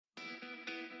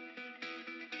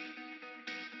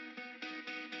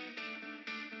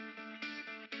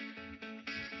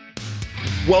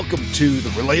Welcome to the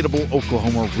Relatable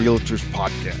Oklahoma Realtors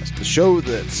Podcast, the show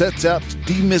that sets out to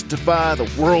demystify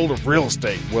the world of real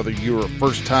estate. Whether you're a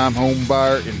first-time home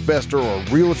buyer, investor, or a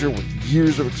realtor with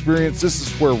years of experience, this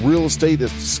is where real estate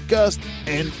is discussed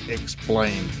and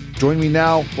explained. Join me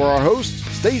now for our hosts,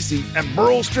 Stacy and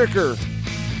Burl Stricker.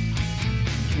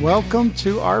 Welcome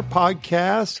to our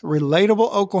podcast,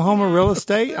 Relatable Oklahoma Real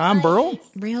Estate. I'm Burl.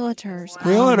 Realtors.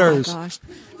 Realtors. Oh my gosh.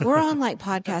 We're on like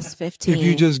podcast 15. If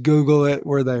you just Google it,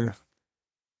 we're there.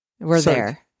 We're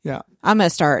there. Yeah. I'm going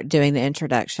to start doing the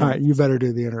introduction. All right. You better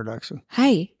do the introduction.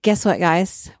 Hey, guess what,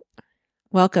 guys?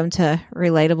 Welcome to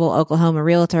Relatable Oklahoma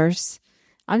Realtors.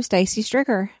 I'm Stacy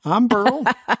Stricker. I'm Burl.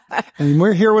 And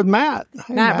we're here with Matt.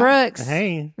 Hey, Matt Brooks.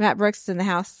 Hey. Matt Brooks is in the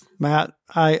house. Matt,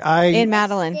 And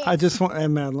Madeline. I just want,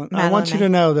 and Madeline, I want you to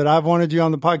know that I've wanted you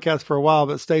on the podcast for a while,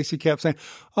 but Stacy kept saying,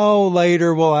 oh,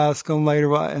 later, we'll ask them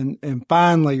later. And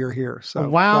finally you're here. So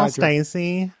wow,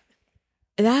 Stacy.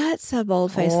 That's a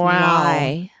bold-faced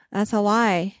lie. That's a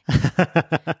lie.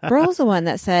 Burl's the one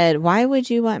that said, why would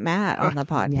you want Matt on the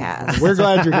podcast? We're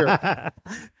glad you're here.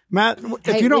 Matt,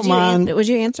 if you don't mind. Would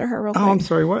you answer her real quick? Oh, I'm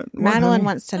sorry. What? Madeline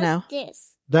wants to know.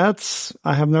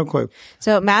 I have no clue.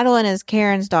 So Madeline is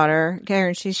Karen's daughter.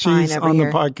 Karen, she's fine over on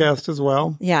here. The podcast as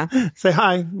well. Yeah. Say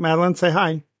hi, Madeline. Say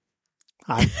hi.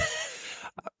 Hi.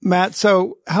 Matt,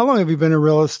 so how long have you been in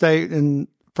real estate? And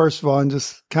first of all, and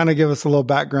just kind of give us a little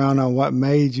background on what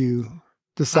made you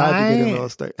decide to get in real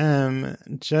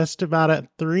estate. Just about at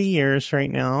 3 years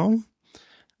right now.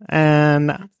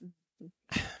 And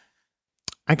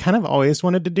I kind of always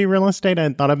wanted to do real estate. I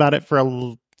thought about it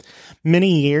for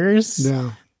many years.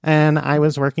 Yeah. And I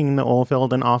was working in the oil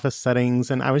field and office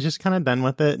settings, and I was just kind of done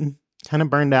with it and kind of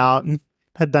burned out and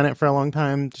had done it for a long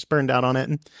time, just burned out on it.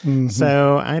 Mm-hmm.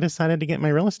 So I decided to get my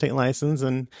real estate license,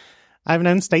 and I've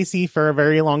known Stacy for a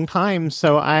very long time.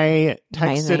 So I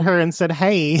texted her and said,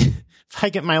 hey, if I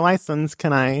get my license,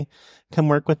 can I come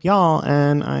work with y'all?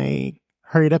 And I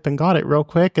hurried up and got it real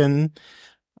quick, and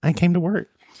I came to work.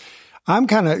 I'm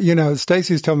kind of,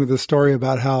 Stacy's told me the story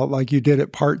about how like you did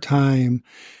it part-time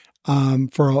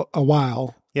for a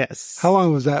while. Yes. How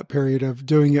long was that period of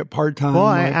doing it part-time? Well,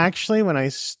 when I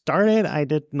started, I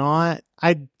did not.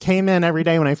 I came in every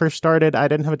day when I first started. I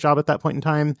didn't have a job at that point in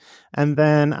time. And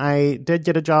then I did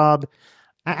get a job.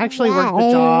 I actually worked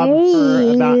the job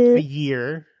for about a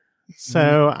year.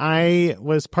 So I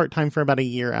was part-time for about a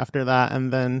year after that.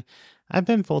 And then I've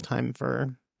been full-time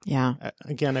for...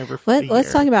 again, over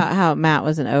Let's talk about how Matt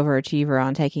was an overachiever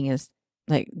on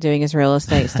doing his real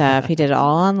estate stuff. He did it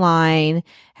all online,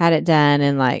 had it done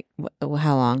in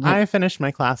how long? I finished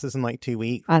my classes in 2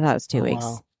 weeks. I thought it was 2 weeks.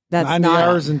 Wow. That's 90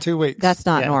 hours in 2 weeks. That's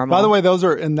not normal. By the way, those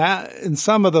are in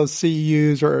some of those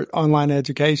CEUs or online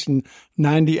education,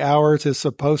 90 hours is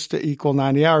supposed to equal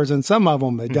 90 hours. And some of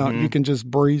them, they don't. Mm-hmm. You can just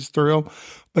breeze through them.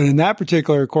 But in that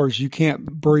particular course, you can't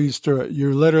breeze through it.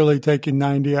 You're literally taking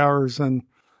 90 hours. And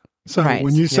so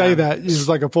when you say that, it's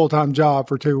like a full-time job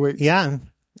for 2 weeks. Yeah.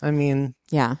 I mean,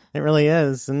 it really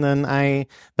is. And then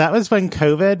that was when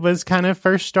COVID was kind of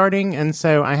first starting. And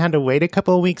so I had to wait a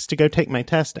couple of weeks to go take my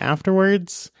test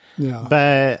afterwards. Yeah.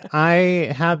 But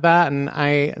I had that, and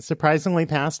I surprisingly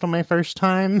passed on my first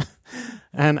time.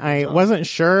 And I wasn't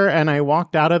sure. And I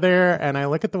walked out of there, and I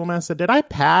look at the woman and said, did I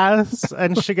pass?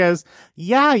 And she goes,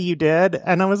 yeah, you did.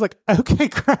 And I was like, okay,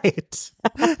 great.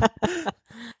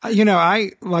 I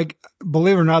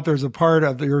believe it or not, there's a part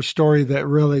of your story that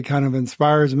really kind of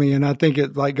inspires me. And I think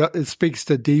it speaks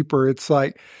to deeper. It's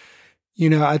like,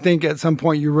 I think at some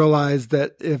point you realize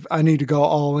that if I need to go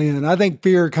all in, I think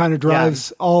fear kind of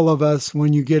drives all of us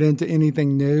when you get into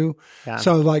anything new. Yeah.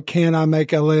 So can I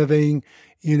make a living?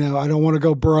 I don't want to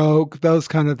go broke, those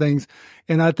kind of things.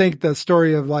 And I think the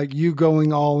story of you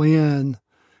going all in,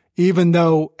 even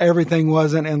though everything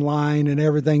wasn't in line and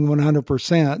everything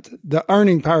 100%, the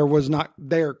earning power was not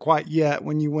there quite yet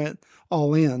when you went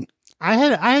all in. I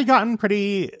had gotten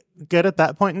pretty good at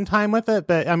that point in time with it,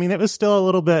 but I mean, it was still a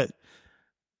little bit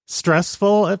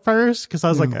stressful at first because I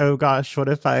was like, oh gosh, what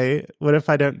if I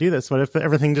don't do this? What if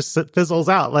everything just fizzles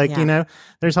out?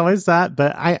 There's always that.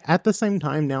 But at the same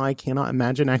time now, I cannot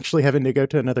imagine actually having to go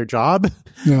to another job.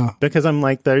 Yeah. Because I'm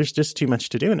like, there's just too much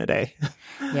to do in a day.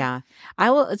 Yeah.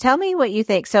 I will tell me what you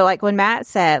think. So when Matt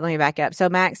said, let me back up. So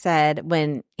Matt said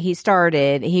when he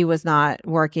started, he was not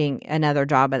working another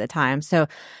job at the time. So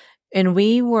and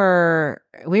we were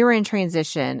in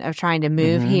transition of trying to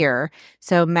move here.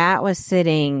 So Matt was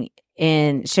sitting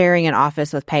in sharing an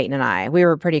office with Peyton and I. We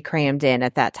were pretty crammed in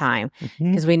at that time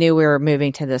because we knew we were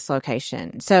moving to this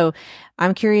location. So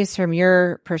I'm curious from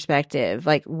your perspective,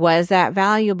 was that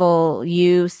valuable,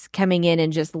 you coming in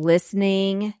and just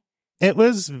listening It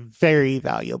was very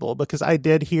valuable because I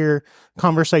did hear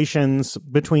conversations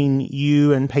between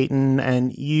you and Peyton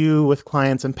and you with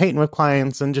clients and Peyton with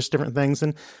clients and just different things.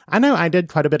 And I know I did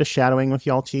quite a bit of shadowing with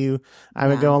y'all too. I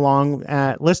would go along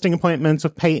at listing appointments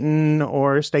with Peyton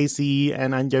or Stacy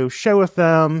and I'd go show with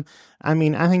them. I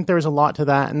mean, I think there was a lot to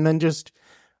that. And then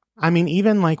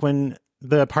even like when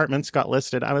the apartments got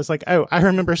listed, I was like, oh, I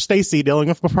remember Stacy dealing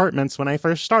with apartments when I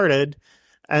first started.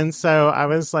 And so I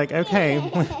was like, okay,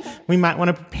 we might want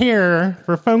to prepare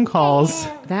for phone calls.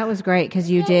 That was great because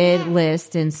you did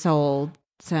list and sold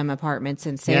some apartments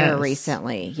in Sarah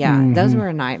recently. Yeah, those were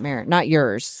a nightmare. Not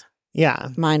yours. Yeah.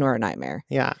 Mine were a nightmare.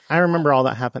 Yeah. I remember all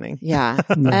that happening. Yeah.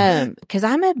 Because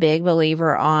I'm a big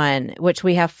believer on which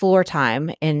we have floor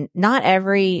time, and not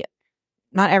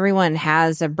everyone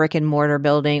has a brick and mortar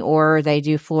building or they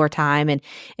do floor time, and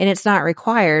it's not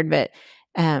required, but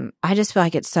I just feel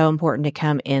like it's so important to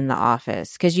come in the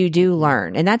office because you do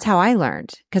learn. And that's how I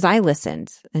learned because I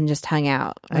listened and just hung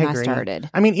out when I started.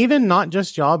 I mean, even not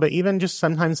just y'all, but even just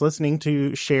sometimes listening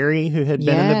to Sherry, who had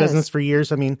been in the business for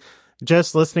years. I mean,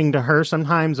 just listening to her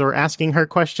sometimes or asking her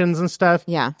questions and stuff.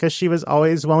 Yeah. Because she was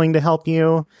always willing to help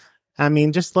you. I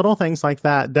mean, just little things like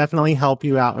that definitely help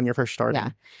you out when you're first starting.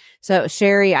 Yeah. So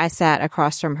Sherry, I sat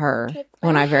across from her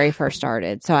when I very first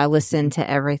started. So I listened to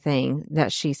everything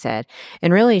that she said.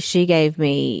 And really, she gave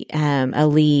me a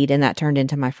lead, and that turned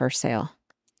into my first sale.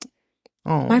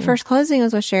 Oh, my first closing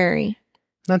was with Sherry.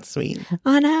 That's sweet.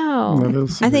 I know.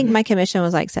 I think my commission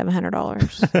was like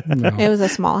 $700. No. It was a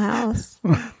small house.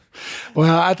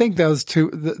 Well, I think those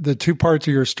the two parts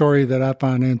of your story that I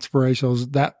find inspirational is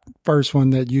that first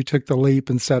one that you took the leap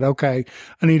and said, okay,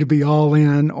 I need to be all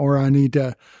in or I need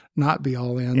to not be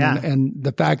all in. Yeah. And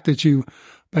the fact that you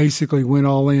basically went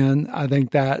all in, I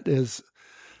think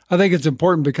it's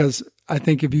important because I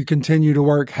think if you continue to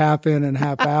work half in and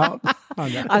half out.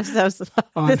 I'm so sorry.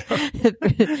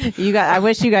 I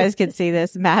wish you guys could see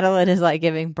this. Madeline is like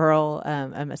giving Burl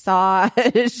a massage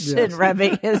and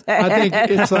rubbing his head. I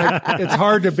think it's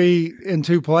hard to be in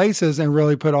two places and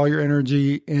really put all your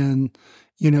energy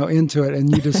into it. And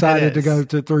you decided to go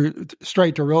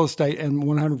straight to real estate and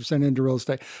 100% into real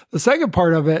estate. The second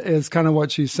part of it is kind of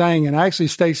what she's saying. And actually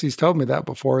Stacy's told me that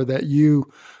before, that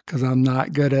because I'm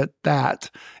not good at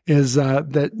that, is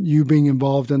that you being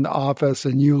involved in the office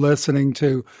and you listening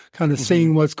to kind of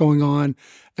seeing what's going on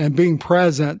and being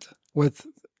present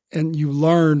and you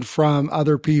learned from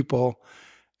other people.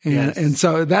 And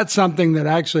so that's something that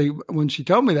actually, when she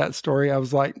told me that story, I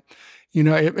was like,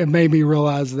 it made me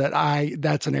realize that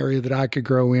that's an area that I could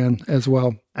grow in as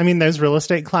well. I mean, those real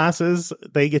estate classes,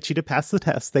 they get you to pass the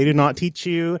test. They do not teach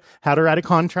you how to write a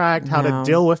contract, how to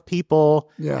deal with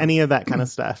people, any of that kind of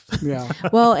stuff. Yeah.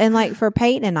 Well, and like for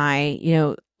Peyton and I,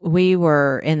 we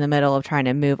were in the middle of trying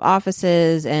to move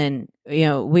offices and,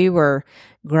 we were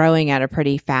growing at a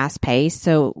pretty fast pace.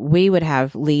 So we would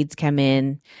have leads come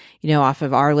in, off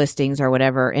of our listings or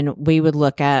whatever. And we would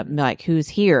look up like, who's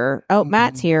here? Oh,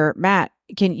 Matt's here. Matt,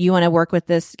 you want to work with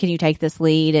this? Can you take this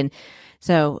lead? And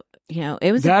so,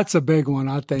 that's a big one,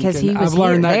 I think. And I've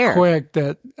learned that quick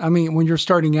that, when you're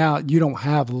starting out, you don't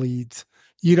have leads.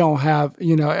 You don't have,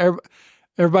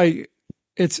 everybody,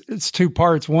 it's two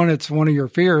parts. One, it's one of your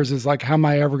fears is like, how am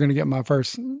I ever going to get my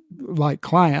first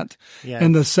client? Yes.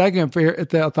 And the second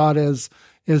thought is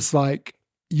like,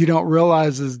 you don't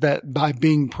realize is that by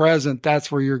being present,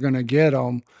 that's where you're going to get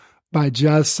them, by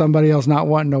just somebody else not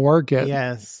wanting to work it.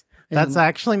 Yes. That's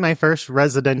actually my first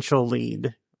residential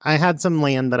lead. I had some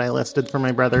land that I listed for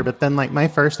my brother, but then my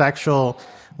first actual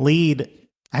lead,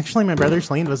 actually my brother's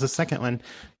lead was the second one.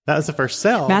 That was the first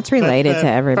sale. Matt's related to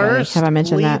everybody. Have I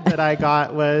mentioned that? That I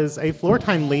got was a floor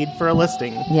time lead for a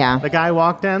listing. Yeah. The guy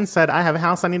walked in, said, I have a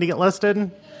house I need to get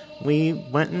listed. We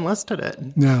went and listed it.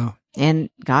 No. And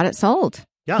got it sold.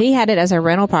 Yeah. He had it as a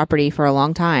rental property for a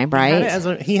long time,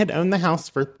 right? He had owned the house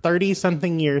for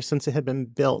 30-something years since it had been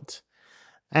built.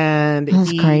 And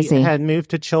crazy. Had moved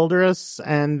to Childress,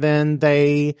 and then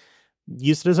they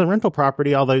used it as a rental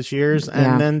property all those years,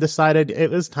 and then decided it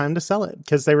was time to sell it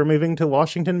because they were moving to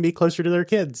Washington to be closer to their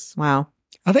kids. Wow.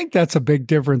 I think that's a big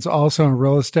difference also in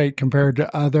real estate compared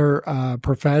to other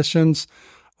professions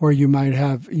where you might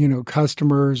have,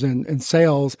 customers and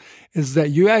sales, is that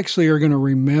you actually are going to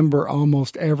remember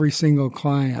almost every single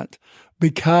client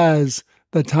because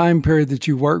the time period that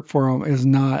you work for them is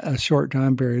not a short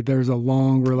time period. There's a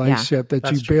long relationship that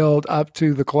you build up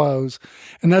to the close.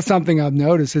 And that's something I've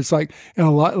noticed. It's like,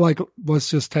 let's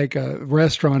just take a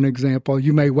restaurant example.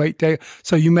 You may wait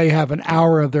so you may have an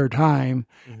hour of their time.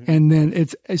 And then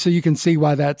so you can see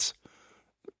why that's,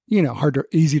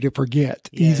 easy to forget,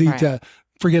 easy to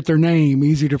forget their name,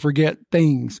 easy to forget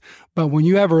things. But when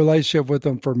you have a relationship with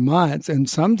them for months and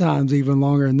sometimes even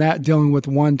longer than that, dealing with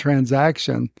one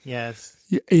transaction, Yes,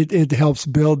 it helps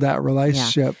build that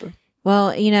relationship. Yeah. Well,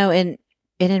 and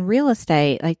in real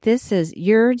estate, like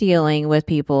you're dealing with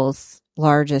people's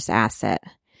largest asset,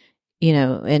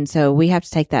 and so we have to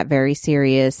take that very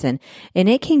serious, and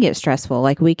it can get stressful.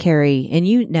 Like we carry, and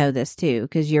you know this too,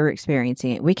 because you're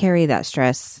experiencing it. We carry that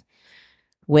stress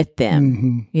with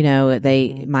them.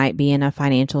 They might be in a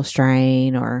financial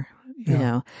strain or,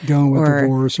 dealing with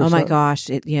divorce or oh my something. gosh,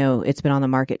 it's been on the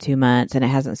market 2 months and it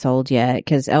hasn't sold yet.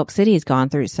 Because Elk City has gone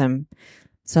through some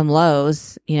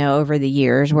lows, over the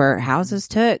years where houses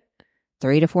took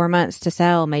 3 to 4 months to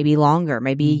sell, maybe longer,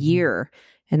 maybe a year.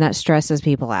 And that stresses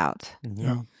people out.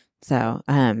 Yeah. So,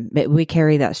 but we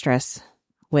carry that stress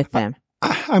with them.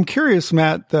 I'm curious,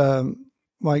 Matt,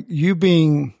 like you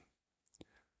being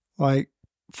like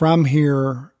from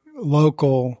here,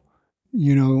 local,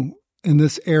 in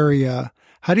this area,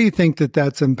 how do you think that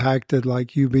that's impacted,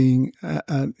 like you being,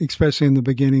 especially in the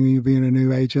beginning, you being a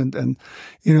new agent? And,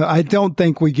 I don't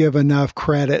think we give enough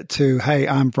credit to, hey,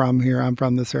 I'm from here. I'm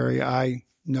from this area. I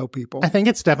know people. I think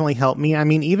it's definitely helped me. I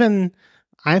mean, even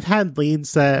I've had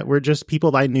leads that were just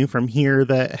people that I knew from here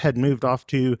that had moved off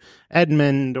to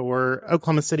Edmond or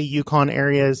Oklahoma City, Yukon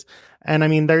areas. And I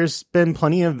mean, there's been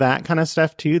plenty of that kind of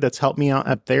stuff too that's helped me out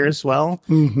up there as well.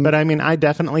 Mm-hmm. But I mean, I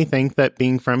definitely think that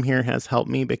being from here has helped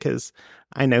me because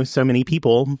I know so many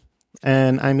people.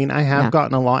 And I mean, I have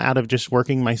gotten a lot out of just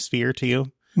working my sphere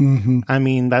too. Mm-hmm. I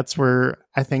mean, that's where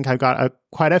I think I got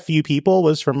quite a few people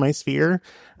was from my sphere.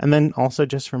 And then also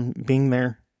just from being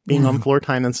there, being on floor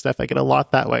time and stuff. I get a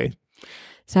lot that way.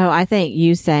 So I think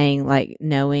you saying like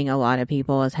knowing a lot of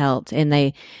people has helped, and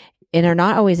they're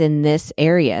not always in this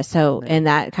area. So, and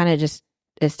that kind of just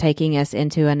is taking us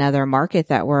into another market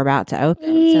that we're about to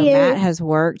open. So Matt has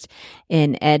worked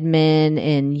in Edmond,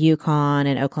 in Yukon,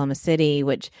 and Oklahoma City,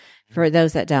 which for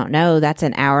those that don't know, that's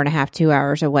an hour and a half, 2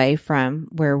 hours away from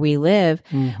where we live.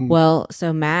 Mm-hmm. Well,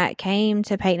 so Matt came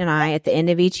to Peyton and I at the end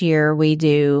of each year. We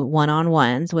do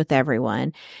one-on-ones with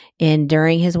everyone. And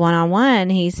during his one-on-one,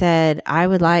 he said, I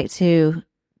would like to,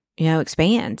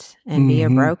 expand and be a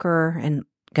broker and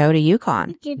go to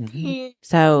Yukon.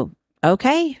 So,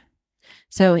 okay.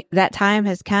 So that time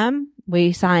has come.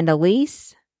 We signed a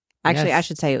lease. Actually, Yes. I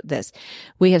should say this.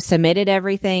 We have submitted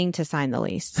everything to sign the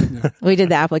lease. We did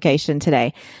the application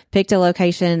today. Picked a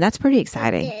location. That's pretty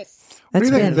exciting. What do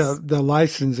you think good. the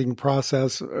licensing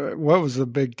process, what was the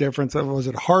big difference? Was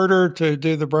it harder to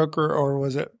do the broker or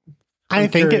was it? I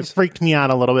think it freaked me out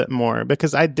a little bit more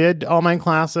because I did all my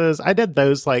classes. I did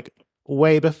those like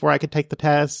way before I could take the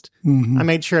test. Mm-hmm. I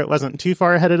made sure it wasn't too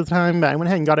far ahead of the time, but I went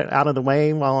ahead and got it out of the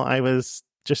way while I was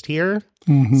just here.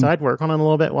 Mm-hmm. So I'd work on it a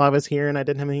little bit while I was here and I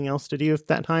didn't have anything else to do at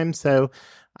that time. So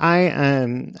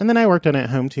and then I worked on it at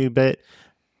home too, but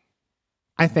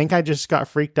I think I just got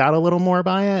freaked out a little more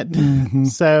by it. Mm-hmm.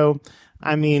 So,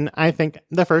 I mean, I think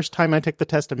the first time I took the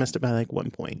test, I missed it by like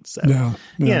 1 point. So,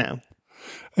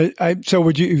 So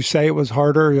would you say it was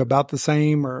harder, about the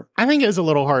same, or? I think it was a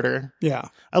little harder. Yeah.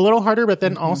 A little harder, but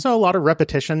then also a lot of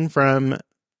repetition from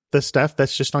the stuff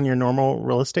that's just on your normal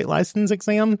real estate license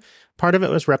exam. Part of it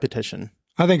was repetition.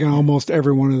 I think on almost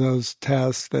every one of those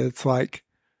tests, that's like,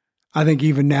 I think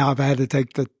even now, if I had to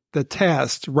take the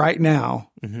test right now,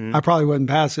 I probably wouldn't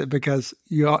pass it because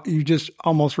you just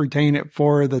almost retain it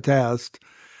for the test.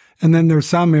 And then there's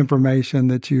some information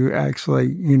that you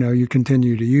actually, you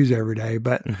continue to use every day,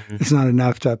 but it's not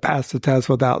enough to pass the test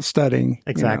without studying.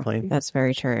 Exactly. That's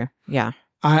very true. Yeah.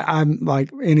 I'm like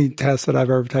any test that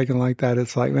I've ever taken like that.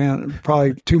 It's like, man,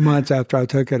 probably 2 months after I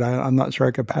took it, I'm not sure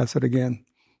I could pass it again.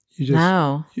 You just,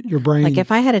 no, your brain. Like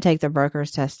if I had to take the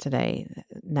broker's test today,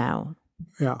 no.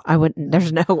 Yeah. I wouldn't,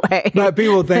 there's no way. But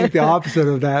people think the opposite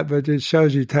of that, but it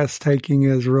shows you test taking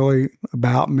is really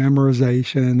about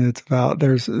memorization. It's about,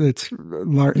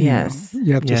 Yes.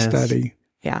 You have to study.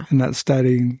 Yeah. And that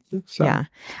studying. So. Yeah.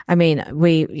 I mean,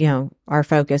 our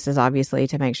focus is obviously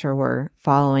to make sure we're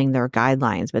following their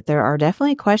guidelines, but there are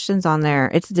definitely questions on there.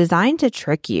 It's designed to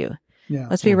trick you. Yeah.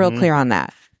 Let's be real clear on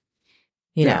that.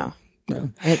 Yeah.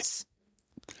 It's.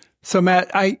 So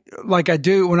Matt,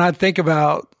 when I think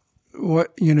about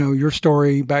what, your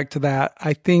story back to that,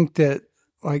 I think that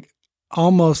like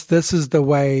almost this is the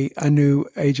way a new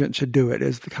agent should do it,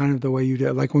 is the kind of the way you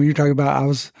did. Like when you're talking about,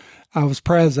 I was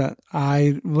present.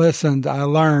 I listened. I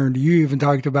learned. You even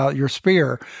talked about your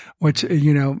spear, which,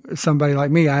 somebody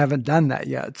like me, I haven't done that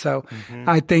yet. So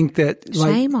I think that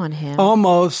Shame on him.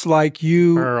 Almost like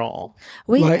you. Earl.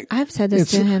 I've said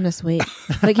this to him this week.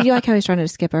 Like, you like how he's trying to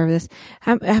skip over this.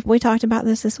 Have we talked about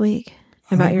this week?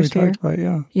 about your sphere?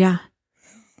 Yeah. Yeah.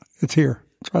 It's here.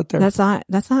 It's right there. That's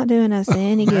not doing us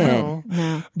any good.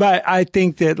 No. But I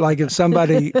think that like if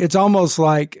somebody, it's almost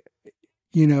like,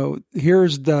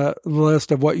 here's the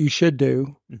list of what you should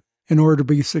do in order to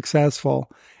be successful.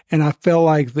 And I feel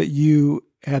like that you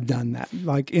have done that.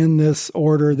 Like in this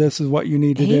order, this is what you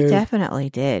need to do. He definitely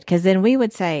did. Because then we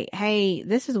would say, hey,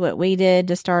 this is what we did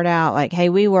to start out. Like, hey,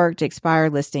 we worked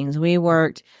expired listings. We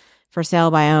worked for sale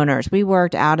by owners. We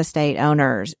worked out of state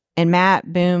owners. And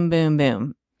Matt, boom, boom,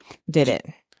 boom, did it.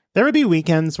 There would be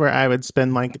weekends where I would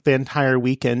spend like the entire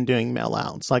weekend doing mail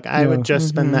outs. Like I would just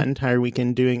spend that entire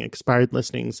weekend doing expired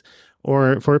listings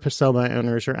or for sale by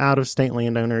owners or out of state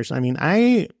landowners. I mean,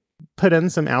 I put in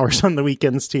some hours on the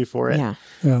weekends too for it. Yeah.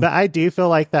 But I do feel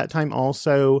like that time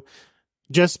also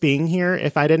just being here,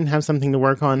 if I didn't have something to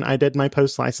work on, I did my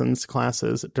post license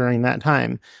classes during that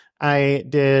time. I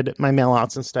did my mail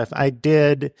outs and stuff. I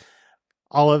did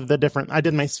all of the different, I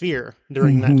did my sphere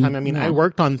during that time. I mean, I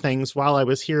worked on things while I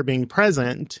was here being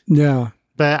present. Yeah.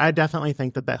 But I definitely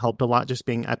think that helped a lot, just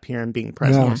being up here and being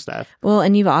present and stuff. Well,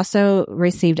 and you've also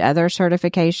received other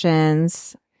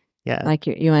certifications. Yeah. Like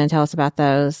you want to tell us about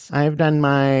those? I've done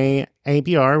my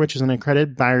ABR, which is an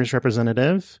accredited buyer's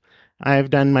representative. I've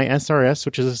done my SRS,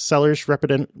 which is a seller's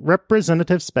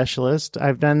representative specialist.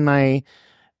 I've done my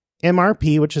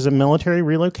MRP, which is a military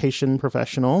relocation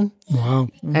professional. Wow.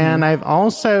 And I've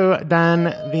also done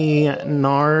the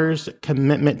NARS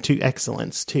commitment to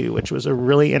excellence too, which was a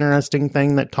really interesting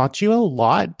thing that taught you a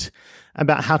lot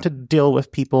about how to deal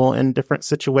with people in different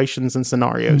situations and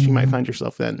scenarios you might find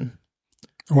yourself in.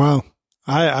 Wow.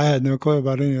 I had no clue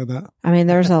about any of that. I mean,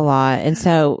 there's a lot. And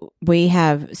so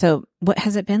what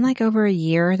has it been like over a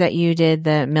year that you did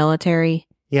the military?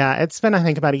 Yeah, it's been, I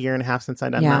think, about a year and a half since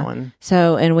I've done that one.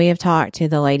 So, and we have talked to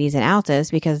the ladies in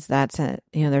Altus because that's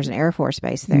there's an Air Force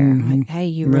base there. Like, hey,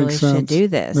 you really should do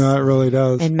this. No, it really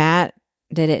does. And Matt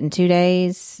did it in 2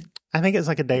 days. I think it's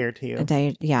like a day or two. A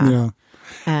day, yeah. Yeah.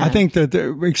 I think that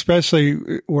especially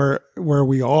where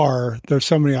we are, there's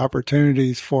so many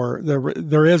opportunities for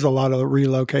there is a lot of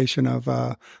relocation of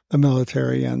the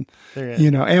military, and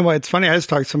and it's funny. I just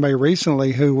talked to somebody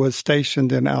recently who was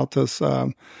stationed in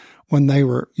Altus when they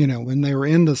were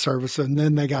in the service, and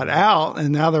then they got out, and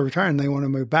now they're retiring. They want to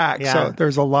move back. Yeah. So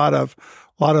there's a lot of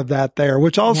that there,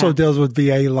 which also deals with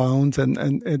VA loans,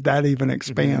 and that even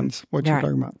expands what you're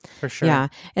talking about. For sure. Yeah,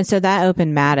 and so that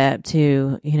opened Matt up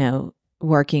to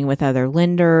working with other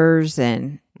lenders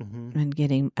and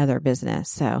getting other business.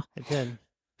 So it did.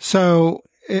 So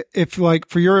if like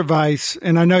for your advice,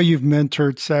 and I know you've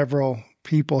mentored several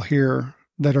people here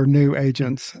that are new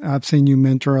agents. I've seen you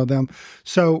mentor them.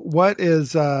 So what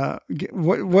is,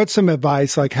 what's some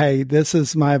advice like, hey, this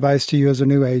is my advice to you as a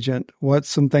new agent. What's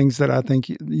some things that I think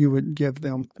you would give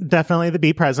them? Definitely to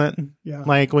be present. Yeah.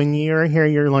 Like when you're here,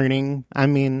 you're learning. I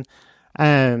mean,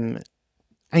 and,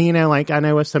 like I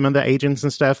know with some of the agents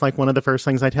and stuff, like one of the first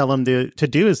things I tell them to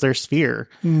do is their sphere.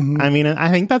 I mean, I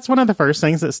think that's one of the first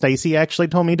things that Stacy actually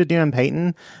told me to do in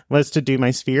Peyton was to do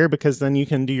my sphere, because then you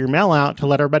can do your mail out to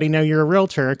let everybody know you're a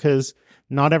realtor, because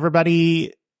not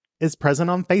everybody is present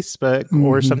on Facebook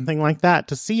or something like that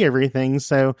to see everything.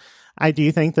 So I do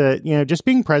think that, just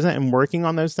being present and working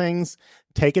on those things,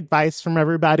 take advice from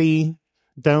everybody.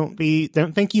 Don't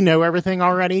think you know everything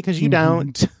already, because you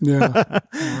don't. Yeah.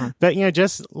 But,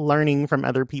 just learning from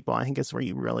other people, I think is where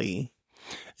you really.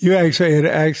 As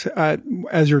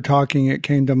you're talking, it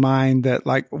came to mind that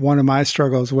like one of my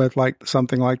struggles with like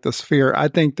something like the sphere, I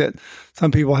think that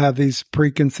some people have these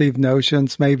preconceived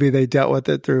notions. Maybe they dealt with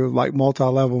it through like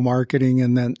multi-level marketing,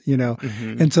 and then,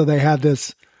 and so they have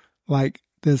this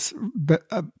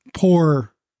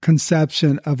poor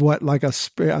conception of what like a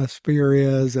sphere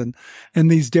is, and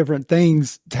these different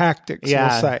things, tactics, we'll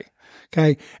say.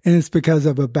 Okay. And it's because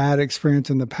of a bad experience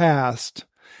in the past.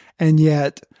 And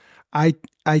yet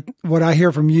what I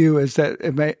hear from you is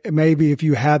that maybe if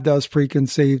you had those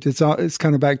preconceived, it's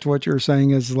kind of back to what you were saying,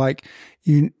 is like,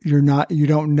 you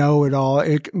don't know it all.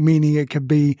 Meaning it could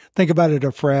be, think about it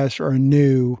afresh or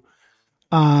anew,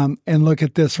 and look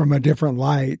at this from a different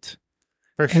light.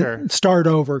 For sure. Start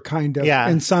over kind of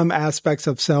in some aspects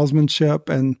of salesmanship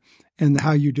and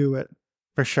how you do it.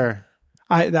 For sure.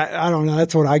 I don't know.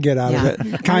 That's what I get out of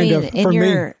it. Kind of for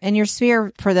me. In your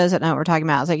sphere, for those that know what we're talking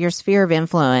about, it's like your sphere of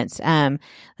influence.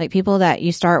 Like people that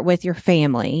you start with your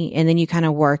family and then you kind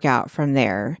of work out from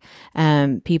there.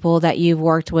 People that you've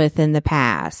worked with in the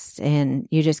past and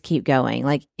you just keep going.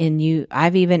 Like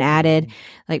I've even added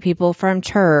like people from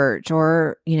church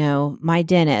or, my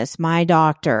dentist, my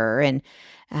doctor,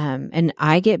 and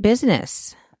I get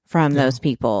business from those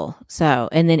people. So,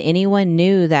 and then anyone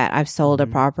new that I've sold a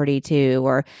property to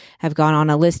or have gone on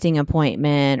a listing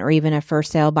appointment or even a for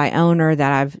sale by owner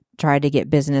that I've tried to get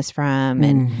business from.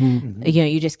 And, you know,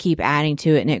 you just keep adding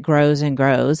to it and it grows and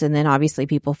grows. And then obviously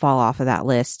people fall off of that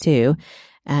list too.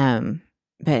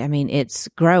 But I mean, it's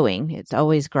growing. It's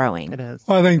always growing. It is.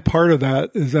 Well, I think part of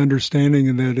that is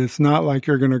understanding that it's not like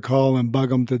you're going to call and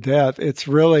bug them to death. It's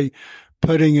really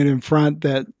putting it in front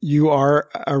that you are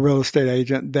a real estate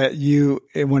agent, that you,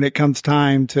 when it comes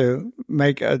time to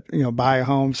make a, you know, buy a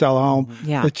home, sell a home,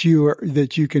 that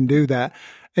you can do that.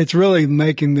 It's really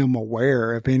making them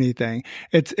aware, if anything.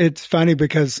 It's funny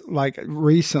because like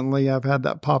recently I've had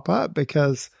that pop up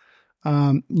because,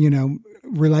 you know,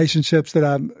 relationships that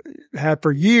I've had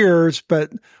for years,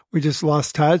 but we just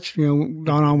lost touch, you know,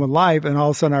 gone on with life. And all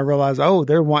of a sudden I realized, oh,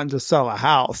 they're wanting to sell a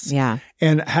house. Yeah.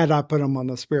 And had I put them on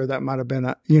the spear, that might have been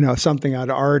a, you know, something I'd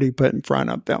already put in front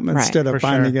of them instead of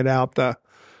finding it out the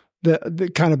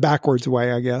kind of backwards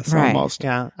way, I guess, almost.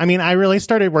 Yeah. I mean, I really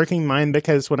started working mine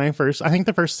because when I think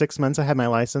the first 6 months I had my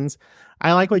license,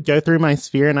 I would go through my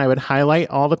sphere and I would highlight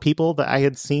all the people that I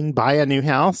had seen buy a new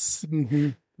house.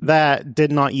 That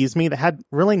did not use me, that had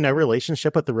really no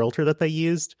relationship with the realtor that they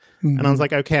used. And I was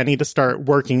like, okay, I need to start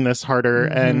working this harder.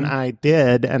 And I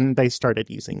did, and they started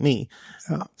using me.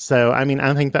 So, I mean,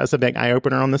 I think that was a big eye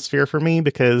opener on the sphere for me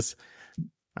because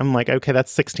I'm like, okay,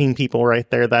 that's 16 people right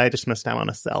there that I just missed out on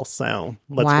a sell. So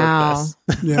let's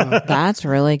work this. Yeah. That's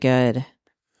really good.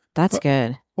 That's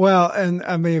good. Well, and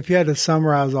I mean, if you had to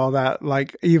summarize all that,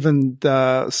 like even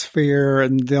the sphere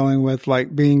and dealing with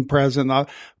like being present,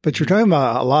 but you're talking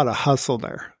about a lot of hustle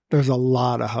there. There's a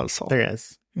lot of hustle. There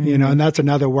is. You know, and that's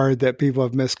another word that people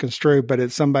have misconstrued, but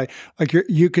it's somebody like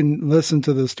you can listen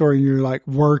to the story and you're like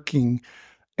working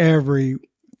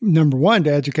number one,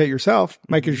 to educate yourself,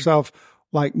 make yourself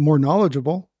like more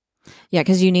knowledgeable. Yeah.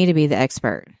 Cause you need to be the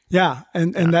expert. Yeah.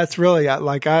 And that's really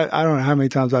like, I don't know how many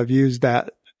times I've used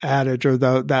that adage or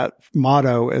that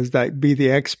motto is that be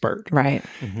the expert. Right.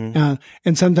 And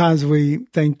sometimes we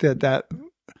think that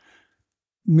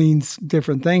means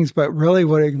different things, but really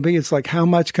what it can be, it's like, how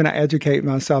much can I educate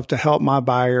myself to help my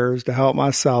buyers, to help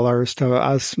my sellers, to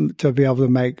us, to be able to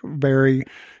make very,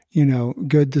 you know,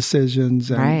 good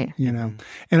decisions. And, you know,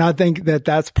 and I think that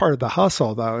that's part of the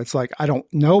hustle though. It's like, I don't,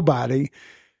 nobody.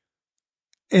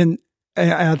 And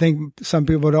I think some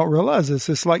people don't realize this.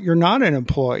 It's like you're not an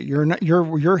employee.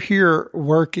 You're here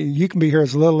working. You can be here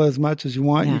as little as much as you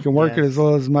want. You can work it as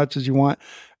little as much as you want,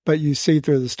 but you see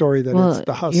through the story that it's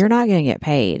the hustle. You're not going to get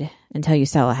paid until you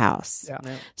sell a house. Yeah.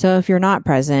 So if you're not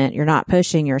present, you're not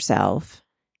pushing yourself,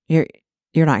 you're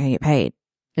not going to get paid.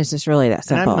 It's just really that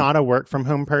simple. And I'm not a work from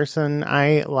home person.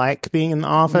 I like being in the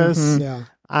office. Yeah.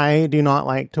 I do not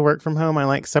like to work from home. I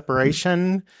like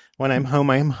separation. When I'm home,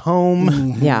 I'm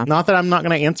home. Yeah. Not that I'm not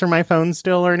going to answer my phone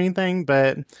still or anything,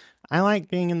 but I like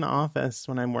being in the office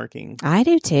when I'm working. I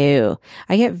do too.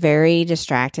 I get very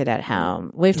distracted at home.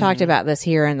 We've talked about this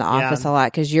here in the office a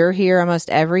lot because you're here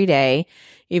almost every day,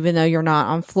 even though you're not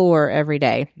on floor every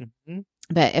day.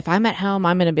 But if I'm at home,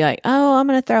 I'm going to be like, oh, I'm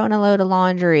going to throw in a load of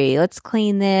laundry. Let's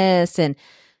clean this. And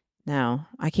no,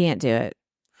 I can't do it.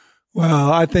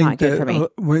 Well, I think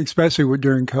that, especially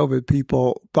during COVID,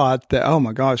 people thought that, oh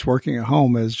my gosh, working at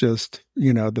home is just,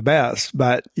 you know, the best.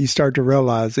 But you start to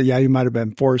realize that, you might have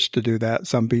been forced to do that.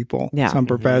 Some people, some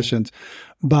professions,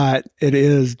 but it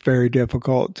is very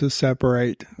difficult to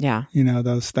separate, you know,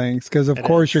 those things. Because of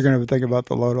course you're going to think about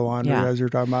the load of laundry as you're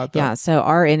talking about that. Yeah. So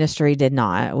our industry did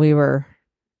not. We were,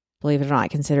 believe it or not,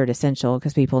 considered essential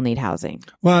because people need housing.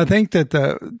 Well, I think that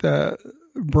the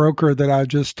broker that I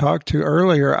just talked to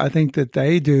earlier, I think that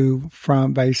they do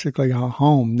from basically a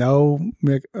home, no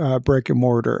brick and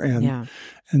mortar.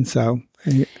 And so.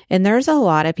 And there's a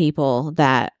lot of people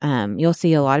that, you'll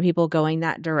see a lot of people going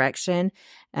that direction.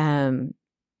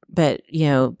 But, you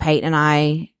know, Peyton and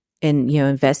I,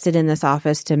 invested in this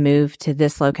office to move to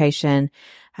this location.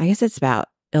 I guess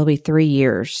it'll be 3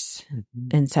 years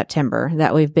in September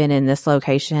that we've been in this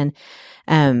location.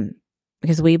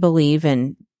 Because we believe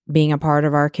in being a part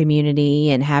of our community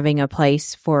and having a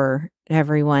place for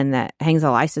everyone that hangs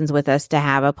a license with us to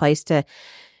have a place to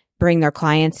bring their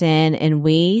clients in. And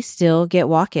we still get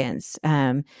walk-ins.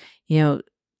 As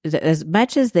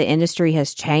much as the industry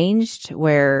has changed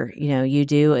where, you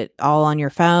do it all on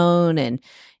your phone and,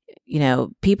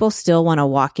 people still want to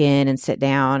walk in and sit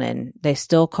down and they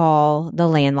still call the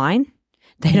landline.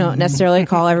 They don't necessarily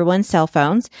call everyone's cell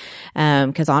phones.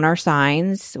 Cause on our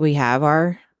signs, we have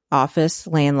our office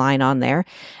landline on there.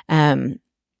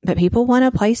 But people want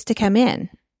a place to come in.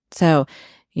 So,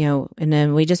 and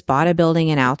then we just bought a building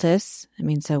in Altus.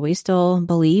 So we still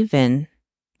believe in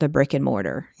the brick and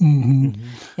mortar Mm-hmm.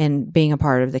 and being a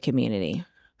part of the community.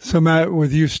 So Matt,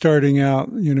 with you starting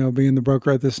out, being the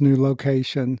broker at this new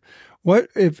location, what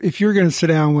if you're going to sit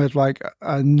down with like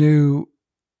a new,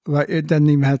 like it doesn't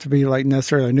even have to be like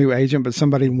necessarily a new agent, but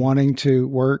somebody wanting to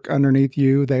work underneath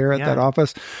you there at that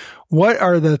office, what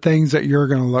are the things that you're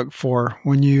going to look for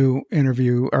when you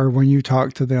interview or when you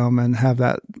talk to them and have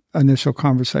that initial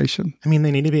conversation? I mean, they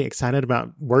need to be excited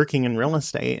about working in real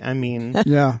estate. I mean,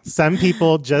 Yeah, some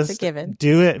people just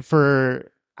do it for,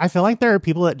 I feel like there are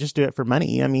people that just do it for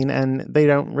money. I mean, and they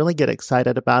don't really get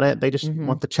excited about it. They just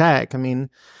want the check. I mean,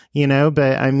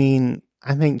 but I mean,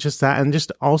 I think just that, and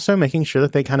just also making sure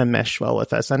that they kind of mesh well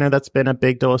with us. I know that's been a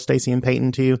big deal with Stacy and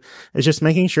Peyton too, is just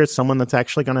making sure it's someone that's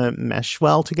actually going to mesh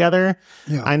well together.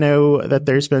 Yeah. I know that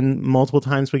there's been multiple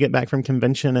times we get back from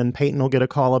convention and Peyton will get a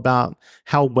call about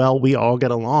how well we all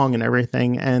get along and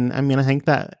everything. And I mean, I think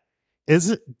that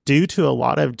is due to a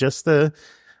lot of just the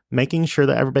making sure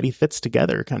that everybody fits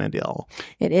together kind of deal.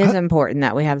 It is important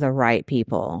that we have the right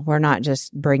people. We're not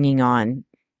just bringing on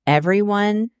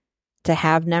everyone to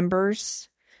have numbers.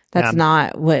 That's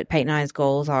not what Peyton and I's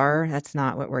goals are. That's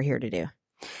not what we're here to do.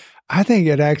 I think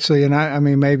it actually, and I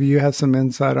mean, maybe you have some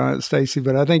insight on it, Stacy,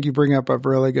 but I think you bring up a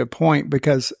really good point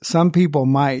because some people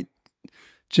might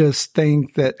just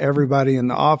think that everybody in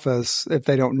the office, if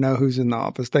they don't know who's in the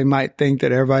office, they might think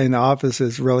that everybody in the office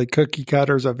is really cookie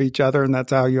cutters of each other and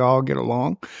that's how you all get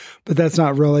along. But that's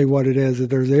not really what it is.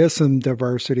 There is some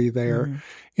diversity there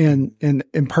in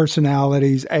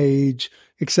personalities, age,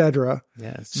 etc.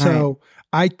 Yes. So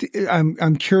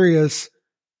I'm curious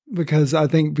because I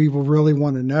think people really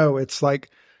want to know. It's like,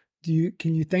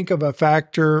 can you think of a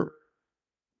factor,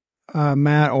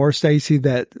 Matt or Stacy,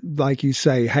 that like you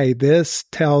say, hey, this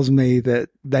tells me that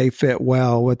they fit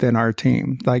well within our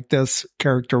team, like this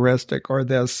characteristic or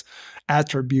this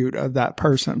attribute of that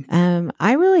person?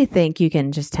 I really think you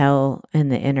can just tell in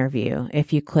the interview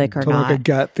if you click or not. Like a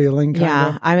gut feeling.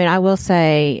 Yeah. I mean, I will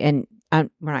say, and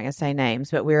we're not going to say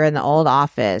names, but we were in the old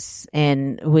office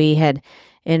and we had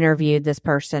interviewed this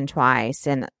person twice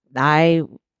and I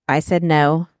said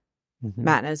no.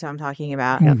 Matt knows who I'm talking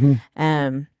about.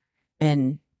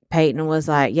 And Peyton was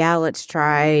like, yeah, let's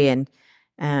try. And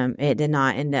it did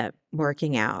not end up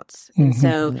working out. And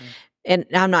so, and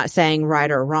I'm not saying right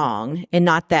or wrong, and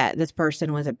not that this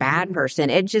person was a bad person.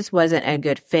 It just wasn't a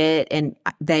good fit. And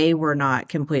they were not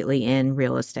completely in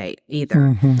real estate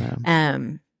either.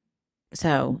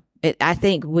 So I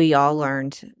think we all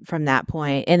learned from that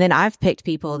point. And then I've picked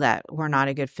people that were not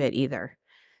a good fit either.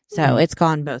 So it's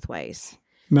gone both ways.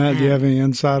 Matt, do you have any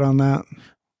insight on that?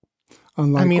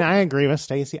 I mean, I agree with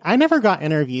Stacy. I never got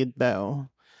interviewed though.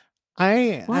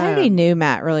 I already knew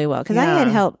Matt really well because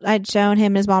I'd shown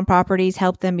him his mom properties,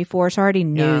 helped them before, so I already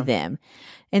knew them.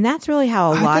 And that's really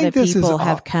how a lot of people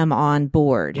have come on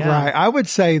board. Yeah. Right. I would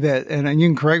say that, and you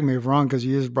can correct me if wrong, because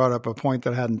you just brought up a point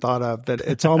that I hadn't thought of, that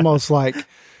it's almost like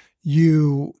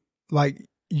you,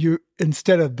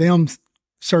 instead of them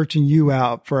searching you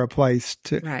out for a place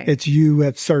it's you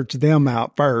have searched them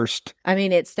out first. I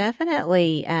mean, it's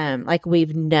definitely, like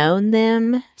we've known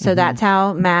them. So that's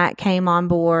how Matt came on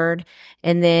board.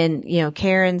 And then,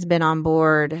 Karen's been on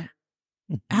board.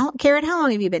 Karen, how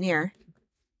long have you been here?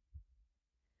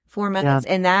 4 months.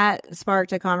 And that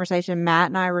sparked a conversation. Matt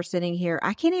and I were sitting here.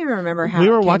 I can't even remember how we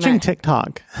were watching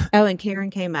TikTok. Oh, and Karen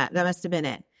came up. That must have been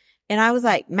it. And I was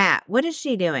like, Matt, what is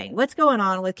she doing? What's going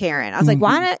on with Karen? I was like,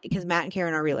 why not? Because Matt and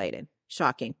Karen are related.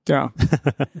 Shocking. Yeah.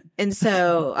 And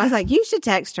so I was like, you should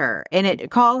text her and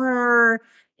call her.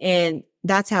 And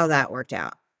that's how that worked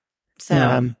out. So,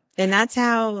 and that's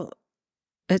how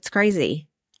it's crazy.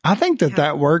 I think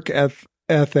that work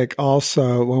ethic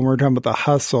also, when we're talking about the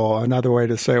hustle, another way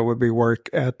to say it would be work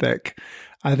ethic.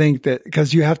 I think that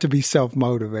because you have to be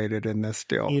self-motivated in this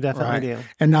deal. You definitely do.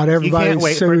 And not everybody's you can't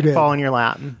wait suited. For it to fall in your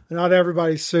lap. Not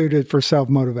everybody's suited for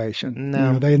self-motivation.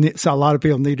 No. So a lot of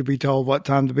people need to be told what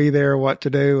time to be there, what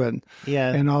to do,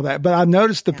 and all that. But I've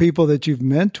noticed the people that you've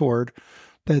mentored,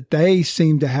 that they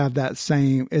seem to have that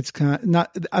same, it's kind of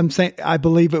not, I'm saying, I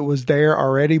believe it was there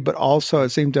already, but also it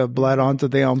seemed to have bled onto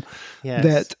them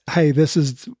that, hey, this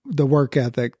is the work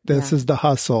ethic. This is the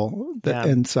hustle.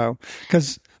 And so,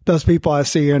 because those people I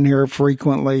see in here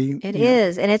frequently. It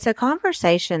is. And it's a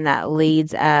conversation that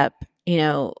leads up,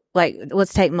 like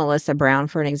let's take Melissa Brown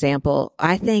for an example.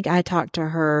 I think I talked to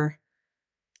her.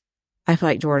 I feel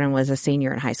like Jordan was a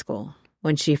senior in high school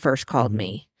when she first called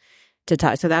me to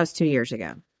talk. So that was 2 years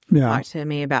ago. Talked to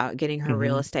me about getting her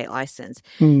real estate license.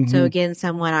 So again,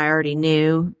 someone I already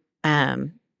knew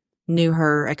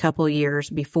her a couple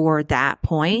years before that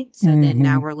point. So then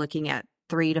now we're looking at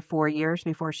 3 to 4 years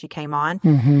before she came on.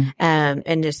 Mm-hmm.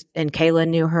 And Kayla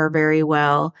knew her very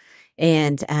well,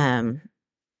 and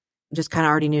just kind of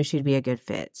already knew she'd be a good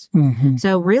fit. Mm-hmm.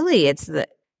 So really, it's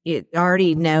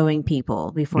already knowing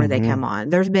people before they come on.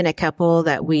 There's been a couple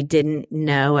that we didn't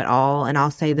know at all, and I'll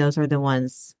say those are the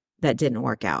ones that didn't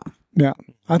work out. Yeah,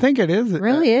 I think it is. It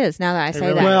really is. Now that I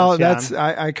say that. Well,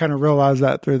 I kind of realized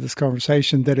that through this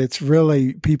conversation, that it's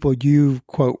really people you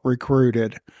quote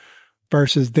recruited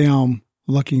versus them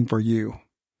looking for you.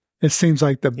 It seems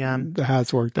like how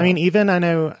it's worked out. I mean, even I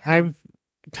know I've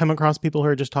come across people who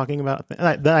are just talking about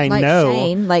that I like know,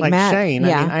 Shane, like Matt, Shane.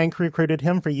 yeah. I mean, I recruited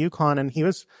him for Yukon, and he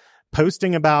was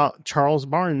posting about Charles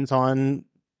Barnes on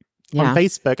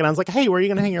Facebook, and I was like, "Hey, where are you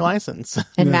going to hang your license?"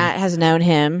 And Matt has known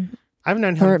him. I've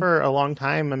known him for a long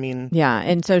time. I mean, yeah,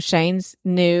 and so Shane's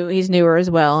new. He's newer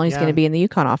as well, and he's going to be in the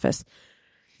Yukon office.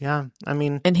 Yeah, I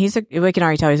mean, and we can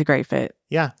already tell he's a great fit.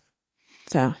 Yeah.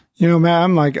 So Matt,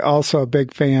 I'm like also a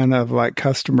big fan of like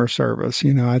customer service.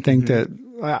 I think that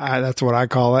that's what I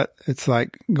call it. It's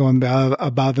like going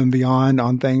above and beyond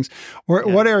on things.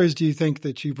 What areas do you think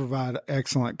that you provide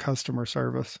excellent customer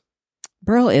service?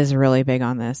 Brill is really big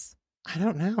on this. I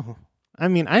don't know. I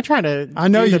mean, I try to. I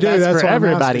know you do. That's for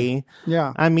everybody.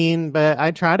 Yeah. I mean, but I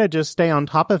try to just stay on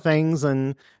top of things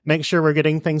and make sure we're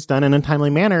getting things done in a timely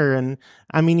manner. And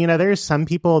I mean, there's some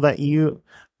people that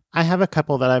I have a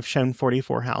couple that I've shown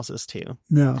 44 houses to.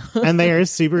 Yeah. And they are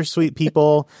super sweet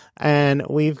people. And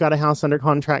we've got a house under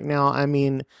contract now. I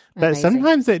mean, but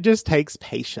sometimes it just takes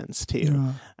patience too.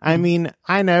 Yeah. I mean,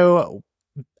 I know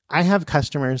I have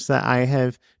customers that I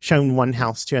have shown one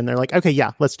house to, and they're like, okay,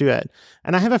 yeah, let's do it.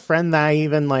 And I have a friend that I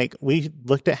even we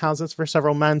looked at houses for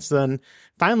several months, and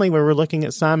finally we were looking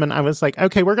at some, and I was like,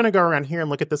 okay, we're going to go around here and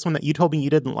look at this one that you told me you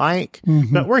didn't like,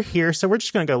 but we're here, so we're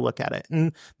just going to go look at it.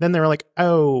 And then they were like,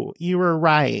 oh, you were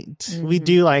right. We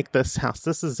do like this house.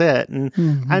 This is it. And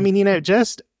I mean, I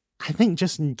think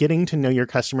just getting to know your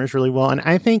customers really well. And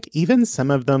I think even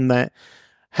some of them that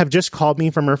have just called me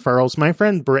from referrals. My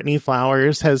friend Brittany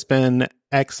Flowers has been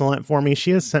excellent for me.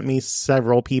 She has sent me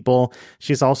several people.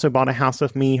 She's also bought a house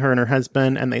with me, her and her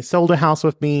husband, and they sold a house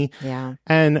with me. Yeah.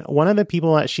 And one of the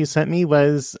people that she sent me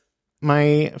was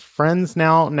my friends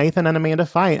now, Nathan and Amanda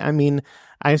Fight. I mean,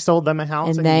 I sold them a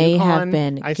house and in they Yukon. Have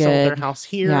been I good. sold their house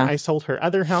here. Yeah. I sold her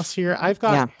other house here. I've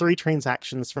got 3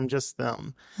 transactions from just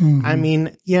them. Mm-hmm. I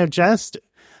mean,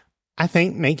 I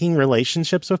think making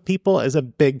relationships with people is a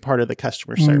big part of the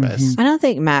customer service. I don't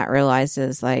think Matt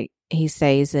realizes he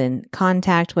stays in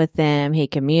contact with them. He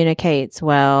communicates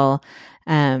well.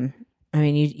 I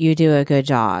mean, you do a good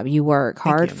job. You work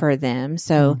hard for them.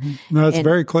 So no, it's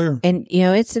very clear. And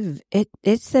it's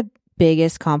the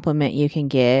biggest compliment you can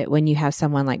get when you have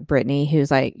someone like Brittany, who's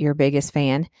like your biggest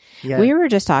fan. Yeah. We were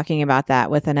just talking about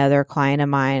that with another client of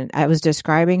mine. I was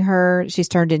describing her. She's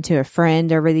turned into a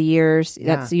friend over the years.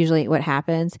 Yeah. That's usually what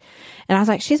happens. And I was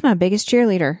like, she's my biggest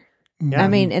cheerleader. Yeah. I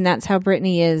mean, and that's how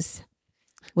Brittany is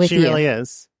with you. She really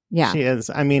is. Yeah. She is.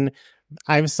 I mean,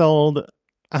 I've sold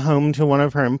a home to one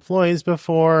of her employees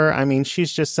before. I mean,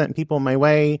 she's just sent people my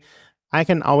way. I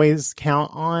can always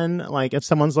count on, if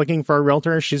someone's looking for a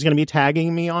realtor, she's going to be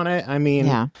tagging me on it. I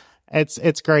mean,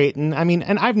 it's great. And I mean,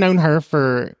 and I've known her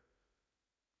for,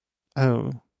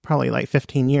 probably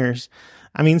 15 years.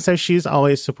 I mean, so she's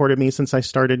always supported me since I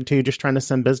started too, just trying to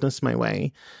send business my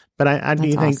way. But I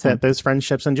do think that those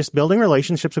friendships and just building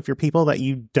relationships with your people that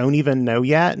you don't even know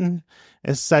yet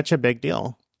is such a big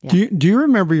deal. Yeah. Do you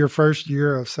remember your first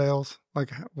year of sales?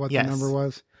 Like what the number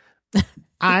was?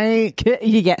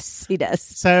 Yes, he does.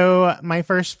 So my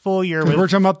first full year we're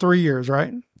talking about 3 years,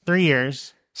 right? 3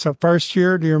 years. So first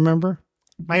year, do you remember?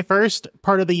 My first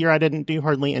part of the year, I didn't do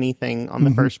hardly anything on the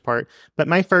first part, but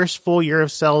my first full year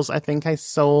of sales, I think I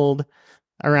sold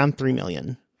around 3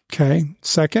 million. Okay.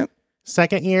 Second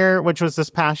year, which was this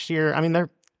past year. I mean,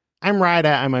 I'm right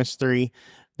at almost 3.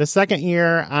 The second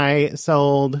year I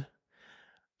sold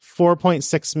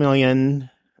 4.6 million.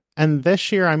 And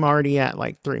this year I'm already at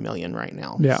 3 million right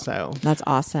now. Yeah. So that's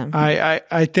awesome.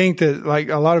 I think that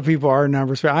a lot of people are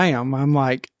nervous, but I am. I'm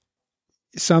like,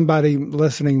 somebody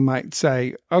listening might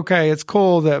say, okay, it's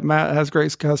cool that Matt has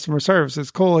great customer service. It's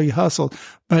cool he hustled,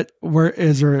 but where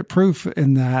is there proof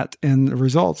in that in the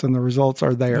results? And the results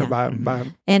are there by.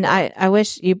 And I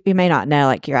wish you may not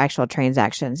know your actual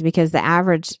transactions, because the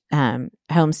average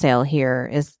home sale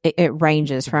here it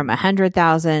ranges from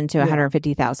 100,000 to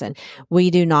 150,000. We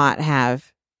do not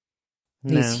have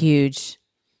these huge.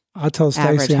 I told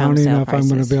Stacy, I don't even know if I'm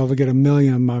going to be able to get $1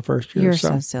 million my first year. You're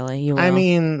so silly. You will. I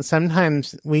mean,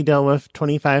 sometimes we deal with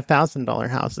 $25,000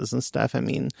 houses and stuff. I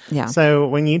mean, yeah. So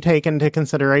when you take into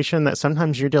consideration that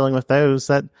sometimes you're dealing with those,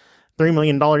 that $3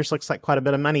 million looks like quite a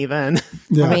bit of money then.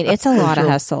 Yeah, I mean, it's a lot of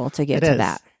sure. hustle to get It to is.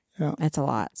 that. Yeah. It's a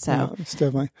lot. So, Yeah, it's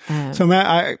definitely. So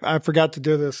Matt, I forgot to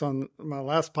do this on my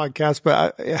last podcast,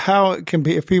 but how it can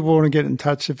be, if people want to get in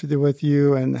touch with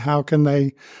you, and how can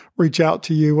they reach out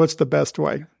to you? What's the best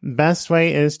way? Best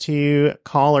way is to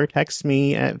call or text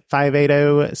me at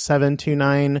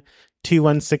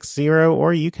 580-729-2160,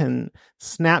 or you can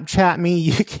Snapchat me.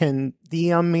 You can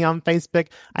DM me on Facebook.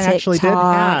 I actually did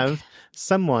TikTok. have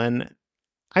someone.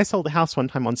 I sold a house one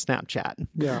time on Snapchat.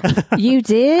 Yeah. you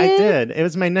did? I did. It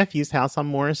was my nephew's house on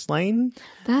Morris Lane.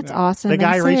 That's awesome. The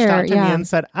guy That's reached there. out to me and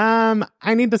said,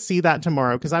 I need to see that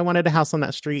tomorrow because I wanted a house on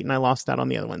that street and I lost out on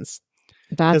the other ones.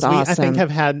 That's We, awesome. I think, have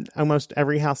had almost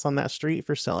every house on that street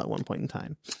for sale at one point in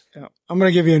time. Yeah. I'm going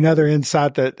to give you another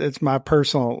insight that it's my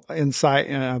personal insight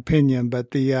and opinion,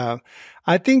 but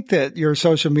I think that your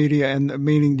social media and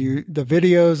meaning the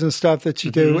videos and stuff that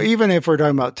you do, even if we're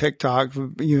talking about TikTok,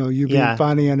 you being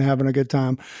funny and having a good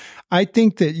time. I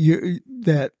think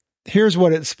that here's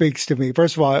what it speaks to me.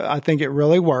 First of all, I think it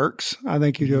really works. I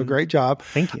think you do a great job.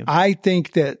 Thank you. I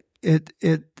think that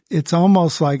it's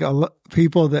almost like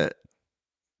people that,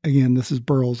 again, this is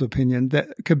Burl's opinion,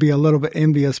 that could be a little bit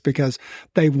envious because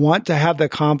they want to have the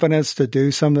confidence to do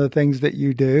some of the things that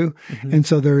you do. And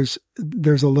so there's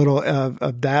a little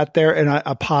of that there, and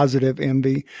a positive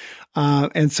envy.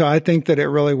 And so I think that it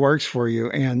really works for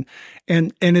you. And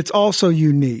it's also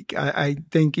unique. I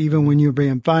think even when you're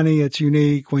being funny, it's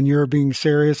unique. When you're being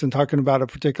serious and talking about a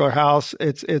particular house,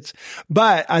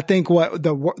 but I think what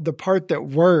the part that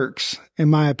works, in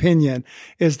my opinion,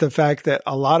 is the fact that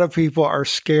a lot of people are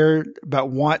scared but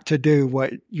want to do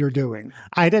what you're doing.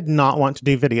 I did not want to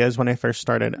do videos when I first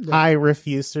started. Yeah. I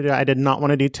refused to do it. I did not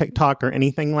want to do TikTok or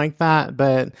anything like that,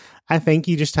 but I think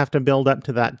you just have to build up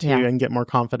to that too and get more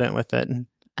confident with it.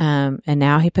 And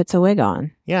now he puts a wig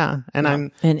on. Yeah. And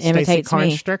I'm And Stacey imitates Carr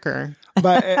me. Stricker.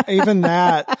 But even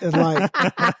that,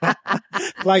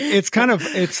 like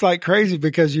it's like crazy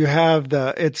because you have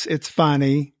it's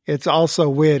funny. It's also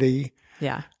witty.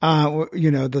 Yeah.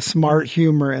 The smart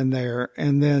humor in there.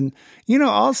 And then,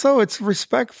 also it's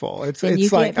respectful. It's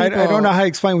like, I don't know how to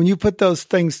explain. When you put those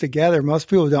things together, most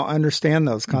people don't understand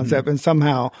those concepts. And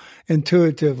somehow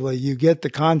intuitively you get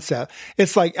the concept.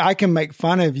 It's like, I can make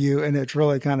fun of you and it's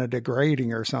really kind of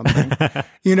degrading or something.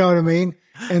 You know what I mean?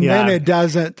 And then it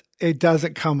doesn't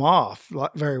come off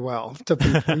very well to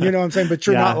people. You know what I'm saying? But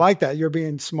you're not like that. You're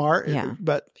being smart. Yeah.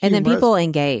 But And then humorous. people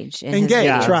engage. Right.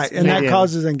 And that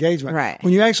causes engagement. Right.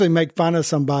 When you actually make fun of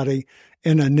somebody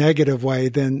in a negative way,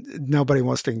 then nobody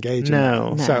wants to engage in that.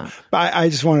 No. So but I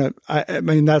just want to, I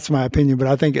mean, that's my opinion, but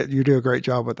I think you do a great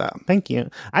job with that. Thank you.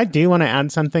 I do want to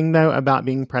add something though about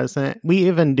being present. We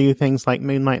even do things like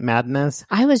Moonlight Madness.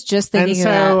 I was just thinking And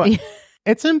so of that.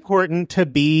 it's important to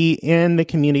be in the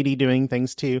community doing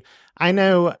things too. I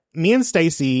know me and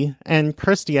Stacy and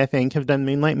Christy, I think, have done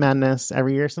Moonlight Madness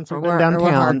every year since we've been downtown.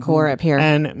 We're hardcore up here.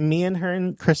 And me and her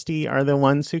and Christy are the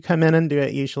ones who come in and do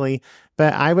it usually.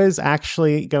 But I was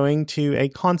actually going to a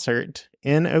concert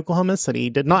in Oklahoma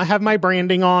City, did not have my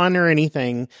branding on or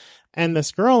anything. And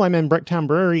this girl, I'm in Bricktown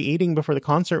Brewery eating before the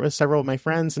concert with several of my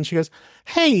friends. And she goes,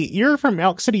 "Hey, you're from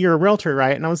Elk City. You're a realtor,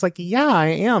 right?" And I was like, "Yeah, I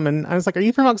am." And I was like, "Are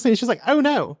you from Elk City?" She's like, "Oh,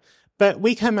 no. But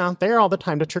we come out there all the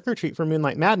time to trick or treat for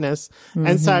Moonlight Madness."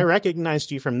 And so I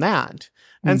recognized you from that.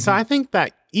 And so I think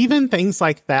that even things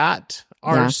like that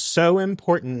are so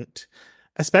important,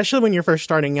 especially when you're first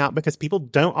starting out, because people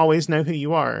don't always know who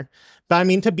you are. But I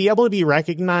mean, to be able to be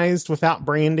recognized without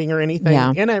branding or anything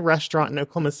in a restaurant in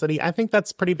Oklahoma City, I think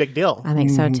that's a pretty big deal. I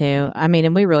think so too. I mean,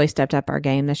 and we really stepped up our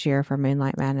game this year for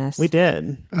Moonlight Madness. We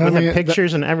did. We had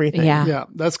pictures and everything. Yeah. Yeah.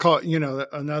 That's called,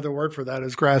 another word for that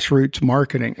is grassroots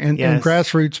marketing. And Yes.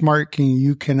 grassroots marketing,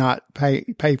 you cannot pay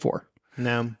for.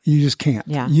 No. You just can't.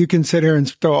 Yeah. You can sit here and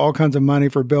throw all kinds of money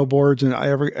for billboards and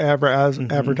every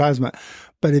advertisement.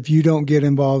 But if you don't get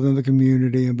involved in the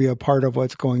community and be a part of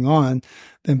what's going on,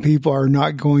 then people are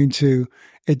not going to,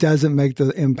 it doesn't make the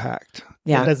impact.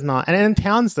 Yeah. It does not. And in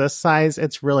towns this size,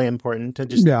 it's really important to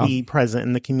just be present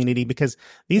in the community because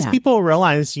these people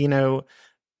realize,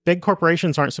 big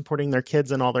corporations aren't supporting their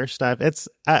kids and all their stuff. It's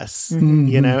us,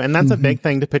 and that's a big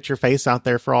thing to put your face out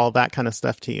there for all that kind of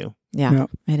stuff to you. Yeah,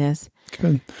 it is.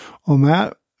 Good. Well,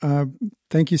 Matt,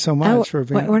 thank you so much for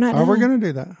being we're not we're done. going to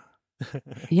do that.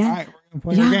 Yeah. All right, we're going to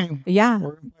play our game. Yeah. We're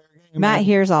gonna play our game. Matt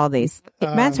hears all these.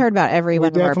 Matt's heard about every We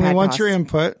one of our definitely want podcasts. your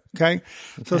input. Okay.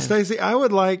 So, Stacey, I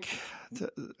would like to,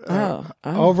 Oh.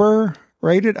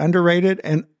 overrated, underrated,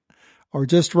 or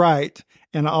just right.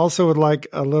 And I also would like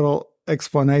a little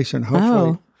explanation,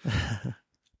 hopefully.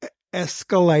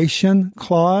 Escalation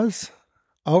clause.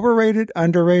 Overrated,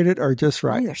 underrated, or just I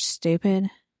right? think they're stupid.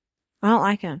 I don't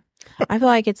like them. I feel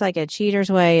like it's like a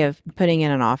cheater's way of putting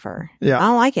in an offer. Yeah. I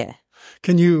don't like it.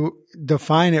 Can you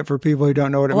define it for people who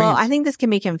don't know what it means? Well, I think this can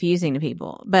be confusing to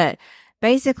people, but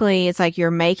basically it's like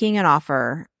you're making an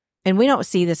offer, and we don't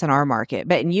see this in our market,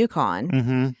 but in Yukon,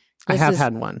 Mm-hmm. I have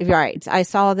had one. Right. I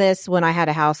saw this when I had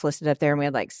a house listed up there and we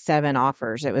had like 7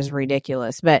 offers. It was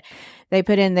ridiculous, but they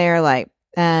put in there like,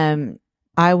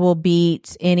 I will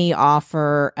beat any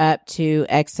offer up to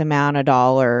X amount of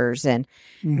dollars. And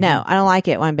no, I don't like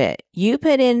it one bit. You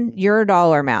put in your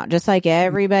dollar amount, just like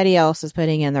everybody else is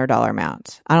putting in their dollar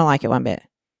amount. I don't like it one bit.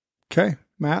 Okay,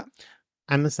 Matt.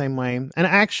 I'm the same way. And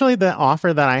actually, the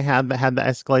offer that I had that had the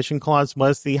escalation clause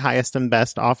was the highest and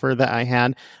best offer that I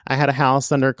had. I had a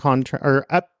house under contract or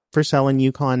up for sale in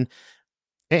Yukon.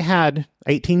 It had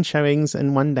 18 showings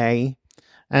in one day,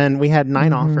 and we had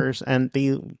 9 offers, and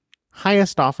the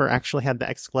highest offer actually had the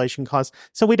escalation clause.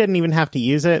 So we didn't even have to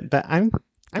use it, but I'm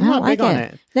not big on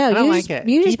it. No, I don't you like just, it.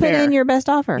 you just Be put fair. in your best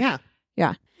offer. Yeah.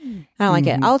 Yeah. I don't like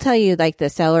it. I'll tell you, like the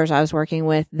sellers I was working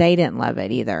with, they didn't love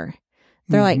it either.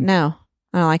 They're like, no,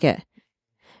 I don't like it.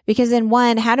 Because then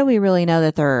one, how do we really know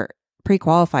that they're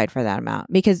pre-qualified for that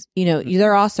amount? Because,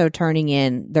 they're also turning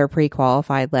in their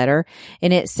pre-qualified letter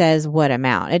and it says what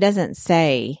amount. It doesn't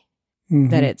say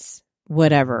that it's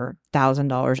whatever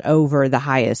 $1,000 over the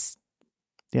highest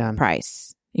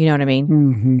price. You know what I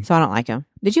mean? So I don't like them.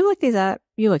 Did you look these up?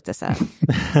 You looked this up.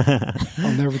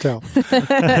 I'll never tell. All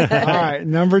right,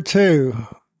 number 2,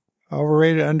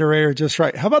 overrated, underrated, or just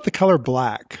right. How about the color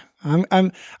black?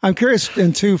 I'm curious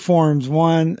in 2 forms.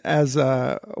 One as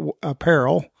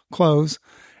apparel, clothes,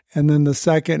 and then the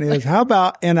second is how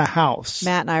about in a house?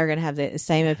 Matt and I are going to have the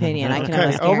same opinion. I can Okay,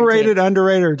 almost guarantee overrated,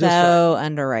 underrated, or just so right?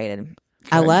 underrated.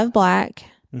 I love black.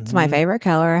 It's my favorite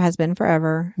color. Has been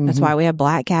forever. That's why we have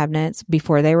black cabinets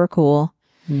before they were cool.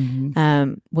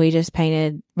 We just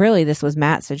painted. Really, this was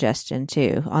Matt's suggestion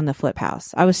too on the flip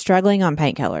house. I was struggling on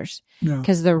paint colors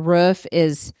because the roof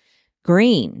is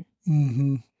green.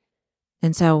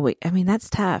 And so that's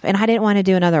tough. And I didn't want to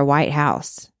do another white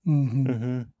house. I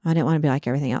didn't want to be like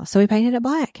everything else. So we painted it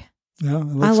black. Yeah,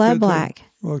 I love black.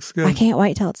 Looks good. I can't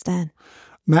wait till it's done.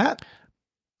 Matt?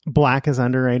 Black is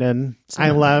underrated. I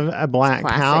love a black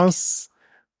house.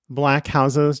 Black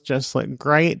houses just look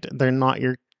great. They're not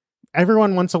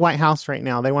everyone wants a white house right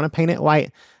now. They want to paint it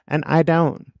white. And I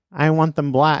don't. I want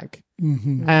them black.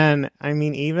 And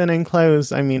even in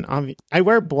clothes, I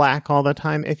wear black all the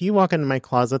time. If you walk into my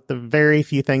closet, the very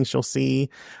few things you'll see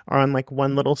are on like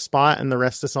one little spot and the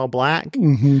rest is all black.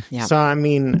 Yep. So,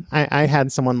 I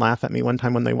had someone laugh at me one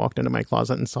time when they walked into my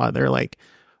closet and saw it. They're like,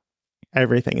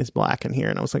 everything is black in here.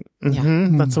 And I was like,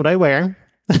 that's what I wear.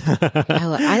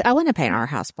 I want to paint our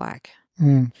house black.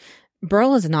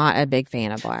 Burl is not a big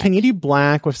fan of black. Can you do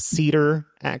black with cedar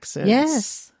accents?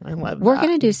 Yes. I love that. We're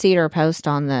going to do cedar post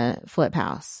on the flip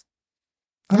house.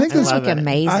 I think this look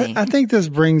amazing. I think this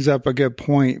brings up a good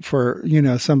point for,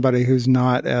 somebody who's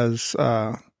not as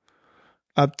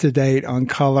up to date on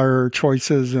color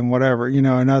choices and whatever.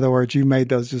 In other words, you made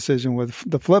those decisions with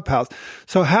the flip house.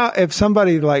 So if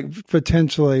somebody like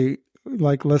potentially,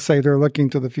 like let's say they're looking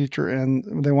to the future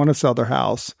and they want to sell their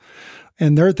house,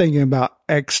 and they're thinking about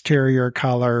exterior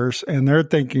colors and they're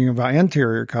thinking about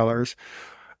interior colors.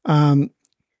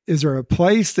 Is there a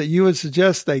place that you would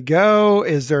suggest they go?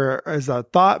 Is a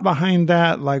thought behind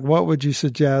that? Like, what would you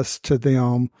suggest to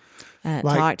them?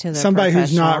 Talk to somebody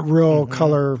who's not real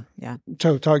color. Yeah.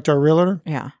 To talk to a realtor.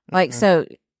 Yeah. So,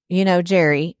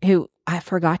 Jerry, who I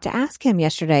forgot to ask him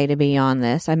yesterday to be on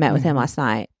this. I met with him last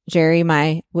night. Jerry,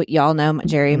 what y'all know,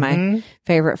 Jerry, my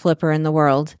favorite flipper in the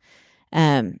world.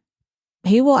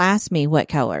 He will ask me what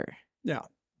color. Yeah.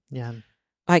 Yeah.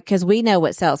 Like, cause we know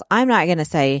what sells. I'm not going to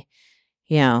say,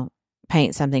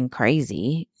 paint something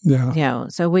crazy. Yeah.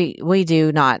 So we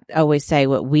do not always say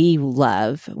what we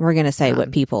love. We're going to say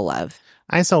what people love.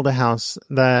 I sold a house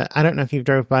that I don't know if you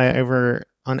drove by over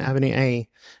on Avenue A,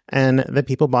 and the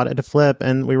people bought it to flip,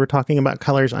 and we were talking about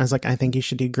colors. I was like, I think you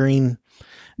should do green.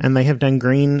 And they have done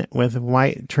green with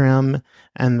white trim,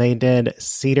 and they did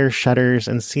cedar shutters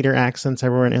and cedar accents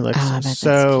everywhere, and it looks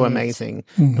so amazing.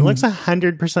 It looks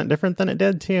 100% different than it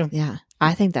did too. Yeah.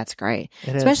 I think that's great.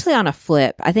 It Especially on a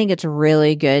flip. I think it's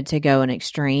really good to go an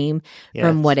extreme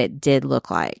from what it did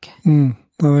look like.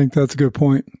 I think that's a good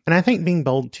point. And I think being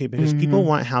bold too, because people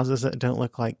want houses that don't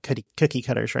look like cookie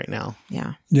cutters right now.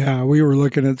 Yeah. Yeah. We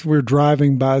were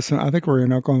driving by I think we're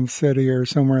in Oklahoma City or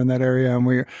somewhere in that area, and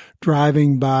we were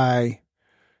driving by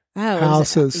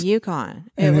houses. It was Yukon.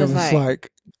 It was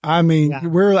like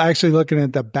we're actually looking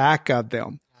at the back of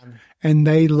them, and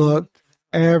they looked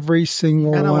every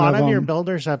single And a one lot of them. your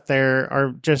builders up there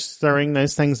are just throwing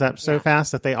those things up so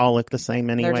fast that they all look the same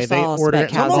anyway. just They all order spec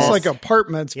it. It's almost houses. like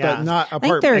apartments, Yeah. but not I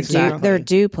think they're apartments. you know? they're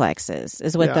duplexes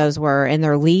is what Yeah. those were, and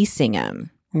they're leasing them.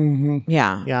 Mhm.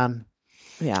 Yeah, Yeah.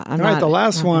 yeah. All right, the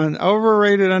last one,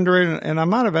 overrated, underrated, and I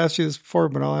might have asked you this before,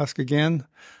 but I'll ask again.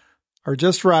 Or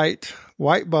just right,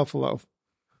 white buffalo.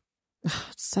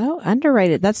 So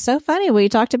underrated. That's so funny. We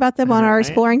talked about them on our Right.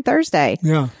 Exploring Thursday.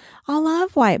 Yeah, I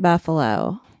love white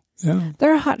buffalo. yeah.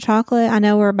 Their hot chocolate. I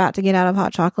know we're about to get out of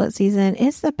hot chocolate season.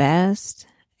 It's the best,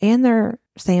 and their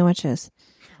sandwiches.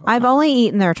 I've only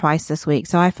eaten there twice this week,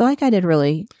 so I feel like I did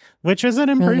really. Which is an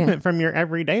Really good. improvement from your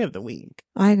every day of the week,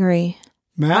 I agree.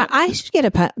 Matt, I should get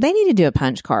a punch. They need to do a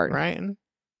punch card. right?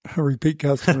 repeat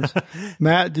customers.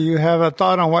 Matt, do you have a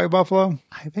thought on white buffalo?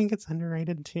 I think it's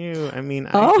underrated too. I mean,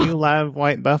 Oh. I do love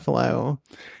White Buffalo.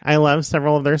 I love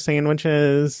several of their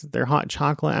sandwiches, their hot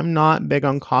chocolate. I'm not big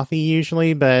on coffee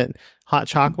usually, but hot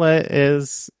chocolate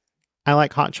is, I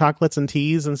like hot chocolates and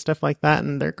teas and stuff like that,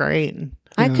 and they're great.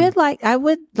 I Yeah. I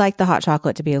would like the hot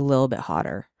chocolate to be a little bit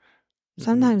hotter.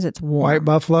 Sometimes it's warm. White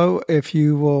buffalo, if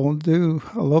you will do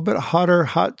a little bit hotter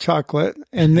hot chocolate.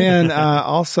 And then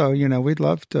also, we'd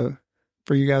love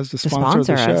for you guys to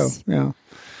sponsor the show. us. Yeah.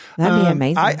 That'd be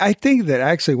amazing. I think that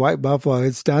actually White Buffalo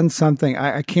has done something.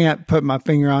 I can't put my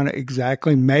finger on it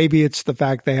exactly. Maybe it's the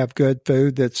fact they have good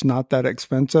food that's not that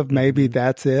expensive. Maybe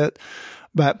that's it.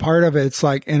 But part of it's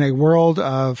like in a world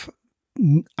of,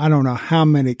 I don't know how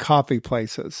many coffee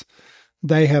places,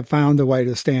 they have found a way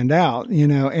to stand out,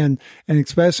 and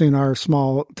especially in our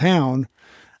small town,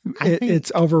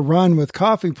 it's overrun with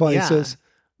coffee places. Yeah.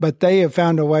 But they have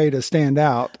found a way to stand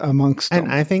out amongst them.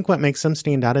 And I think what makes them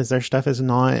stand out is their stuff is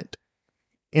not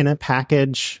in a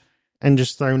package and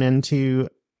just thrown into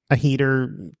a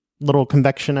heater, little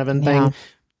convection oven Yeah. thing.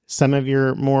 Some of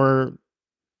your more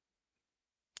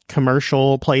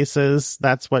commercial places,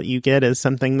 that's what you get, is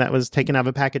something that was taken out of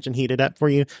a package and heated up for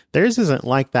you. Theirs isn't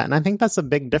like that. And I think that's a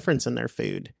big difference in their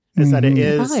food, is that it You're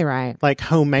is probably right. like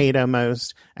homemade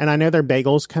almost. And I know their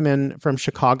bagels come in from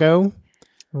Chicago.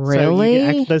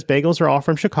 Really? So those bagels are all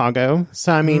from Chicago.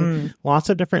 So, I mean, lots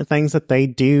of different things that they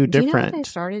do Do you know different. what they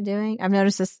started doing? I've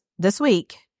noticed this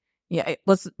week. Yeah,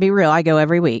 let's be real. I go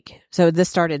every week. So this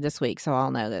started this week, so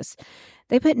I'll know this.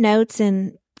 They put notes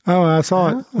in, Oh, I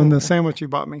saw it on the sandwich you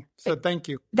bought me. So thank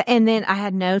you. and then I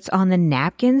had notes on the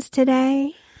napkins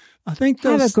today. I think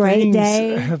Have those a great things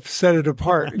day. have set it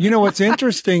apart. You know what's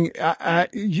interesting?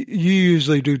 You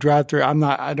usually do drive-through.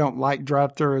 I don't like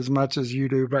drive-through as much as you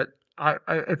do, but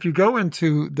if you go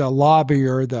into the lobby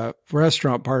or the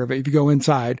restaurant part of it, if you go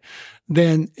inside,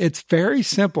 then it's very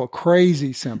simple,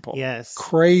 crazy simple. Yes.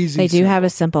 Crazy. They do simple. have a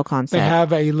simple concept. They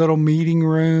have a little meeting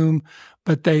room,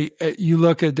 but you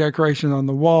look at decoration on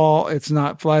the wall, it's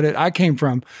not flooded. I came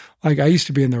from, I used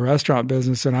to be in the restaurant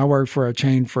business and I worked for a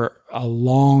chain for a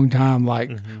long time.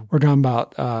 We're talking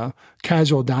about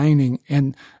casual dining,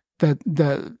 and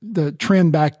the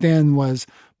trend back then was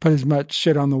put as much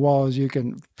shit on the wall as you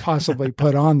can possibly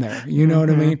put on there. You know what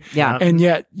I mean? Yeah. And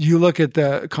yet you look at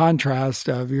the contrast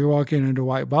of you're walking into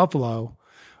White Buffalo,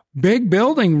 big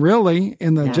building really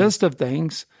in the gist of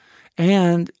things,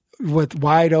 and with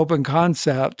wide open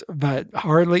concept, but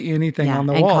hardly anything on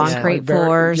the and walls. concrete Very-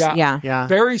 floors. Yeah.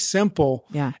 Very simple.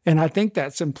 Yeah. And I think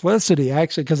that simplicity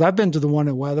actually, because I've been to the one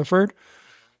in Weatherford.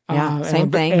 Yeah,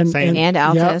 same thing. And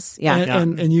Altus. Yeah.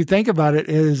 And you think about it,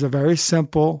 it is a very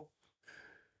simple,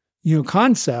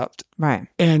 concept. Right.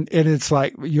 And it's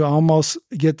like you almost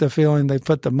get the feeling they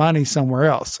put the money somewhere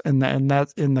else, and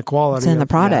that's in the quality. It's in the of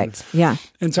product. Yeah.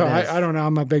 And so I don't know,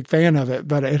 I'm a big fan of it,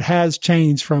 but it has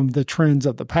changed from the trends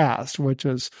of the past, which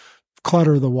is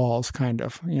clutter the walls kind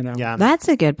of, Yeah. That's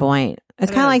a good point.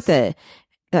 It's kind of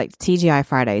like TGI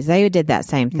Fridays. They did that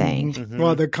same thing. Mm-hmm.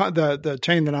 Well, the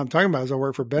chain that I'm talking about is I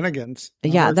work for Bennigan's.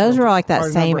 Yeah, those were like that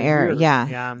same era. Yeah.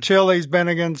 Yeah. Chili's,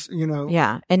 Bennigan's,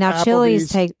 Yeah. And now Applebee's.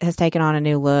 Chili's has taken on a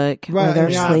new look where Right, they're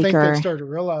I think sleeker. they started to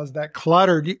realize that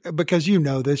cluttered, because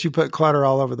this, you put clutter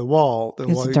all over the wall.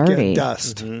 It's you dirty. get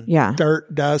dust, Yeah.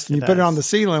 dirt, dust, and you put it on the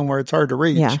ceiling where it's hard to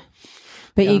reach. Yeah.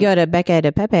 But you go to Becca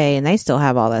de Pepe and they still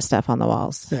have all that stuff on the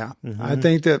walls. Yeah. I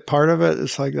think that part of it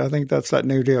is I think that's that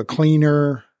new deal,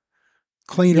 cleaner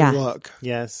look.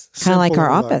 Yes. Kind of like our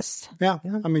Simpler look. office. Yeah.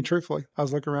 I mean, truthfully, I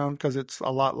was looking around because it's a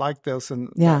lot like this. And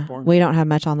Yeah. We don't have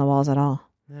much on the walls at all.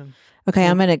 Yeah. Okay.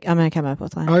 I'm going to come up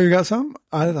with one. Oh, you got some?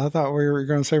 I thought we were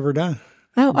going to say we're done.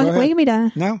 Oh, Go ahead. we can be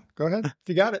done. No, go ahead.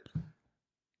 You got it.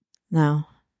 No.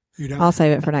 You don't? I'll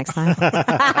save it for next time.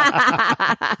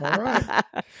 All right.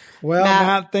 Well,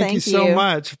 Matt, thank you so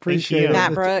much. Appreciate it.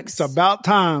 Matt Brooks. It's about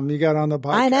time you got on the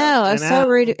podcast. I know. I was so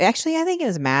rude. Actually, I think it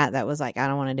was Matt that was like, I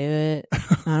don't want to do it.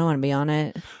 I don't want to be on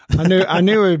it. I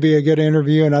knew it would be a good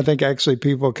interview, and I think actually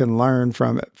people can learn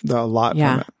from it a lot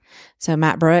from it. So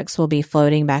Matt Brooks will be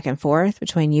floating back and forth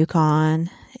between Yukon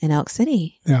and Elk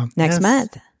City next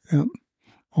month. Yep.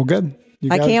 Well, good.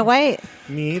 I can't wait.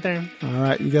 Me either. All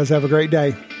right. You guys have a great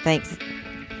day. Thanks.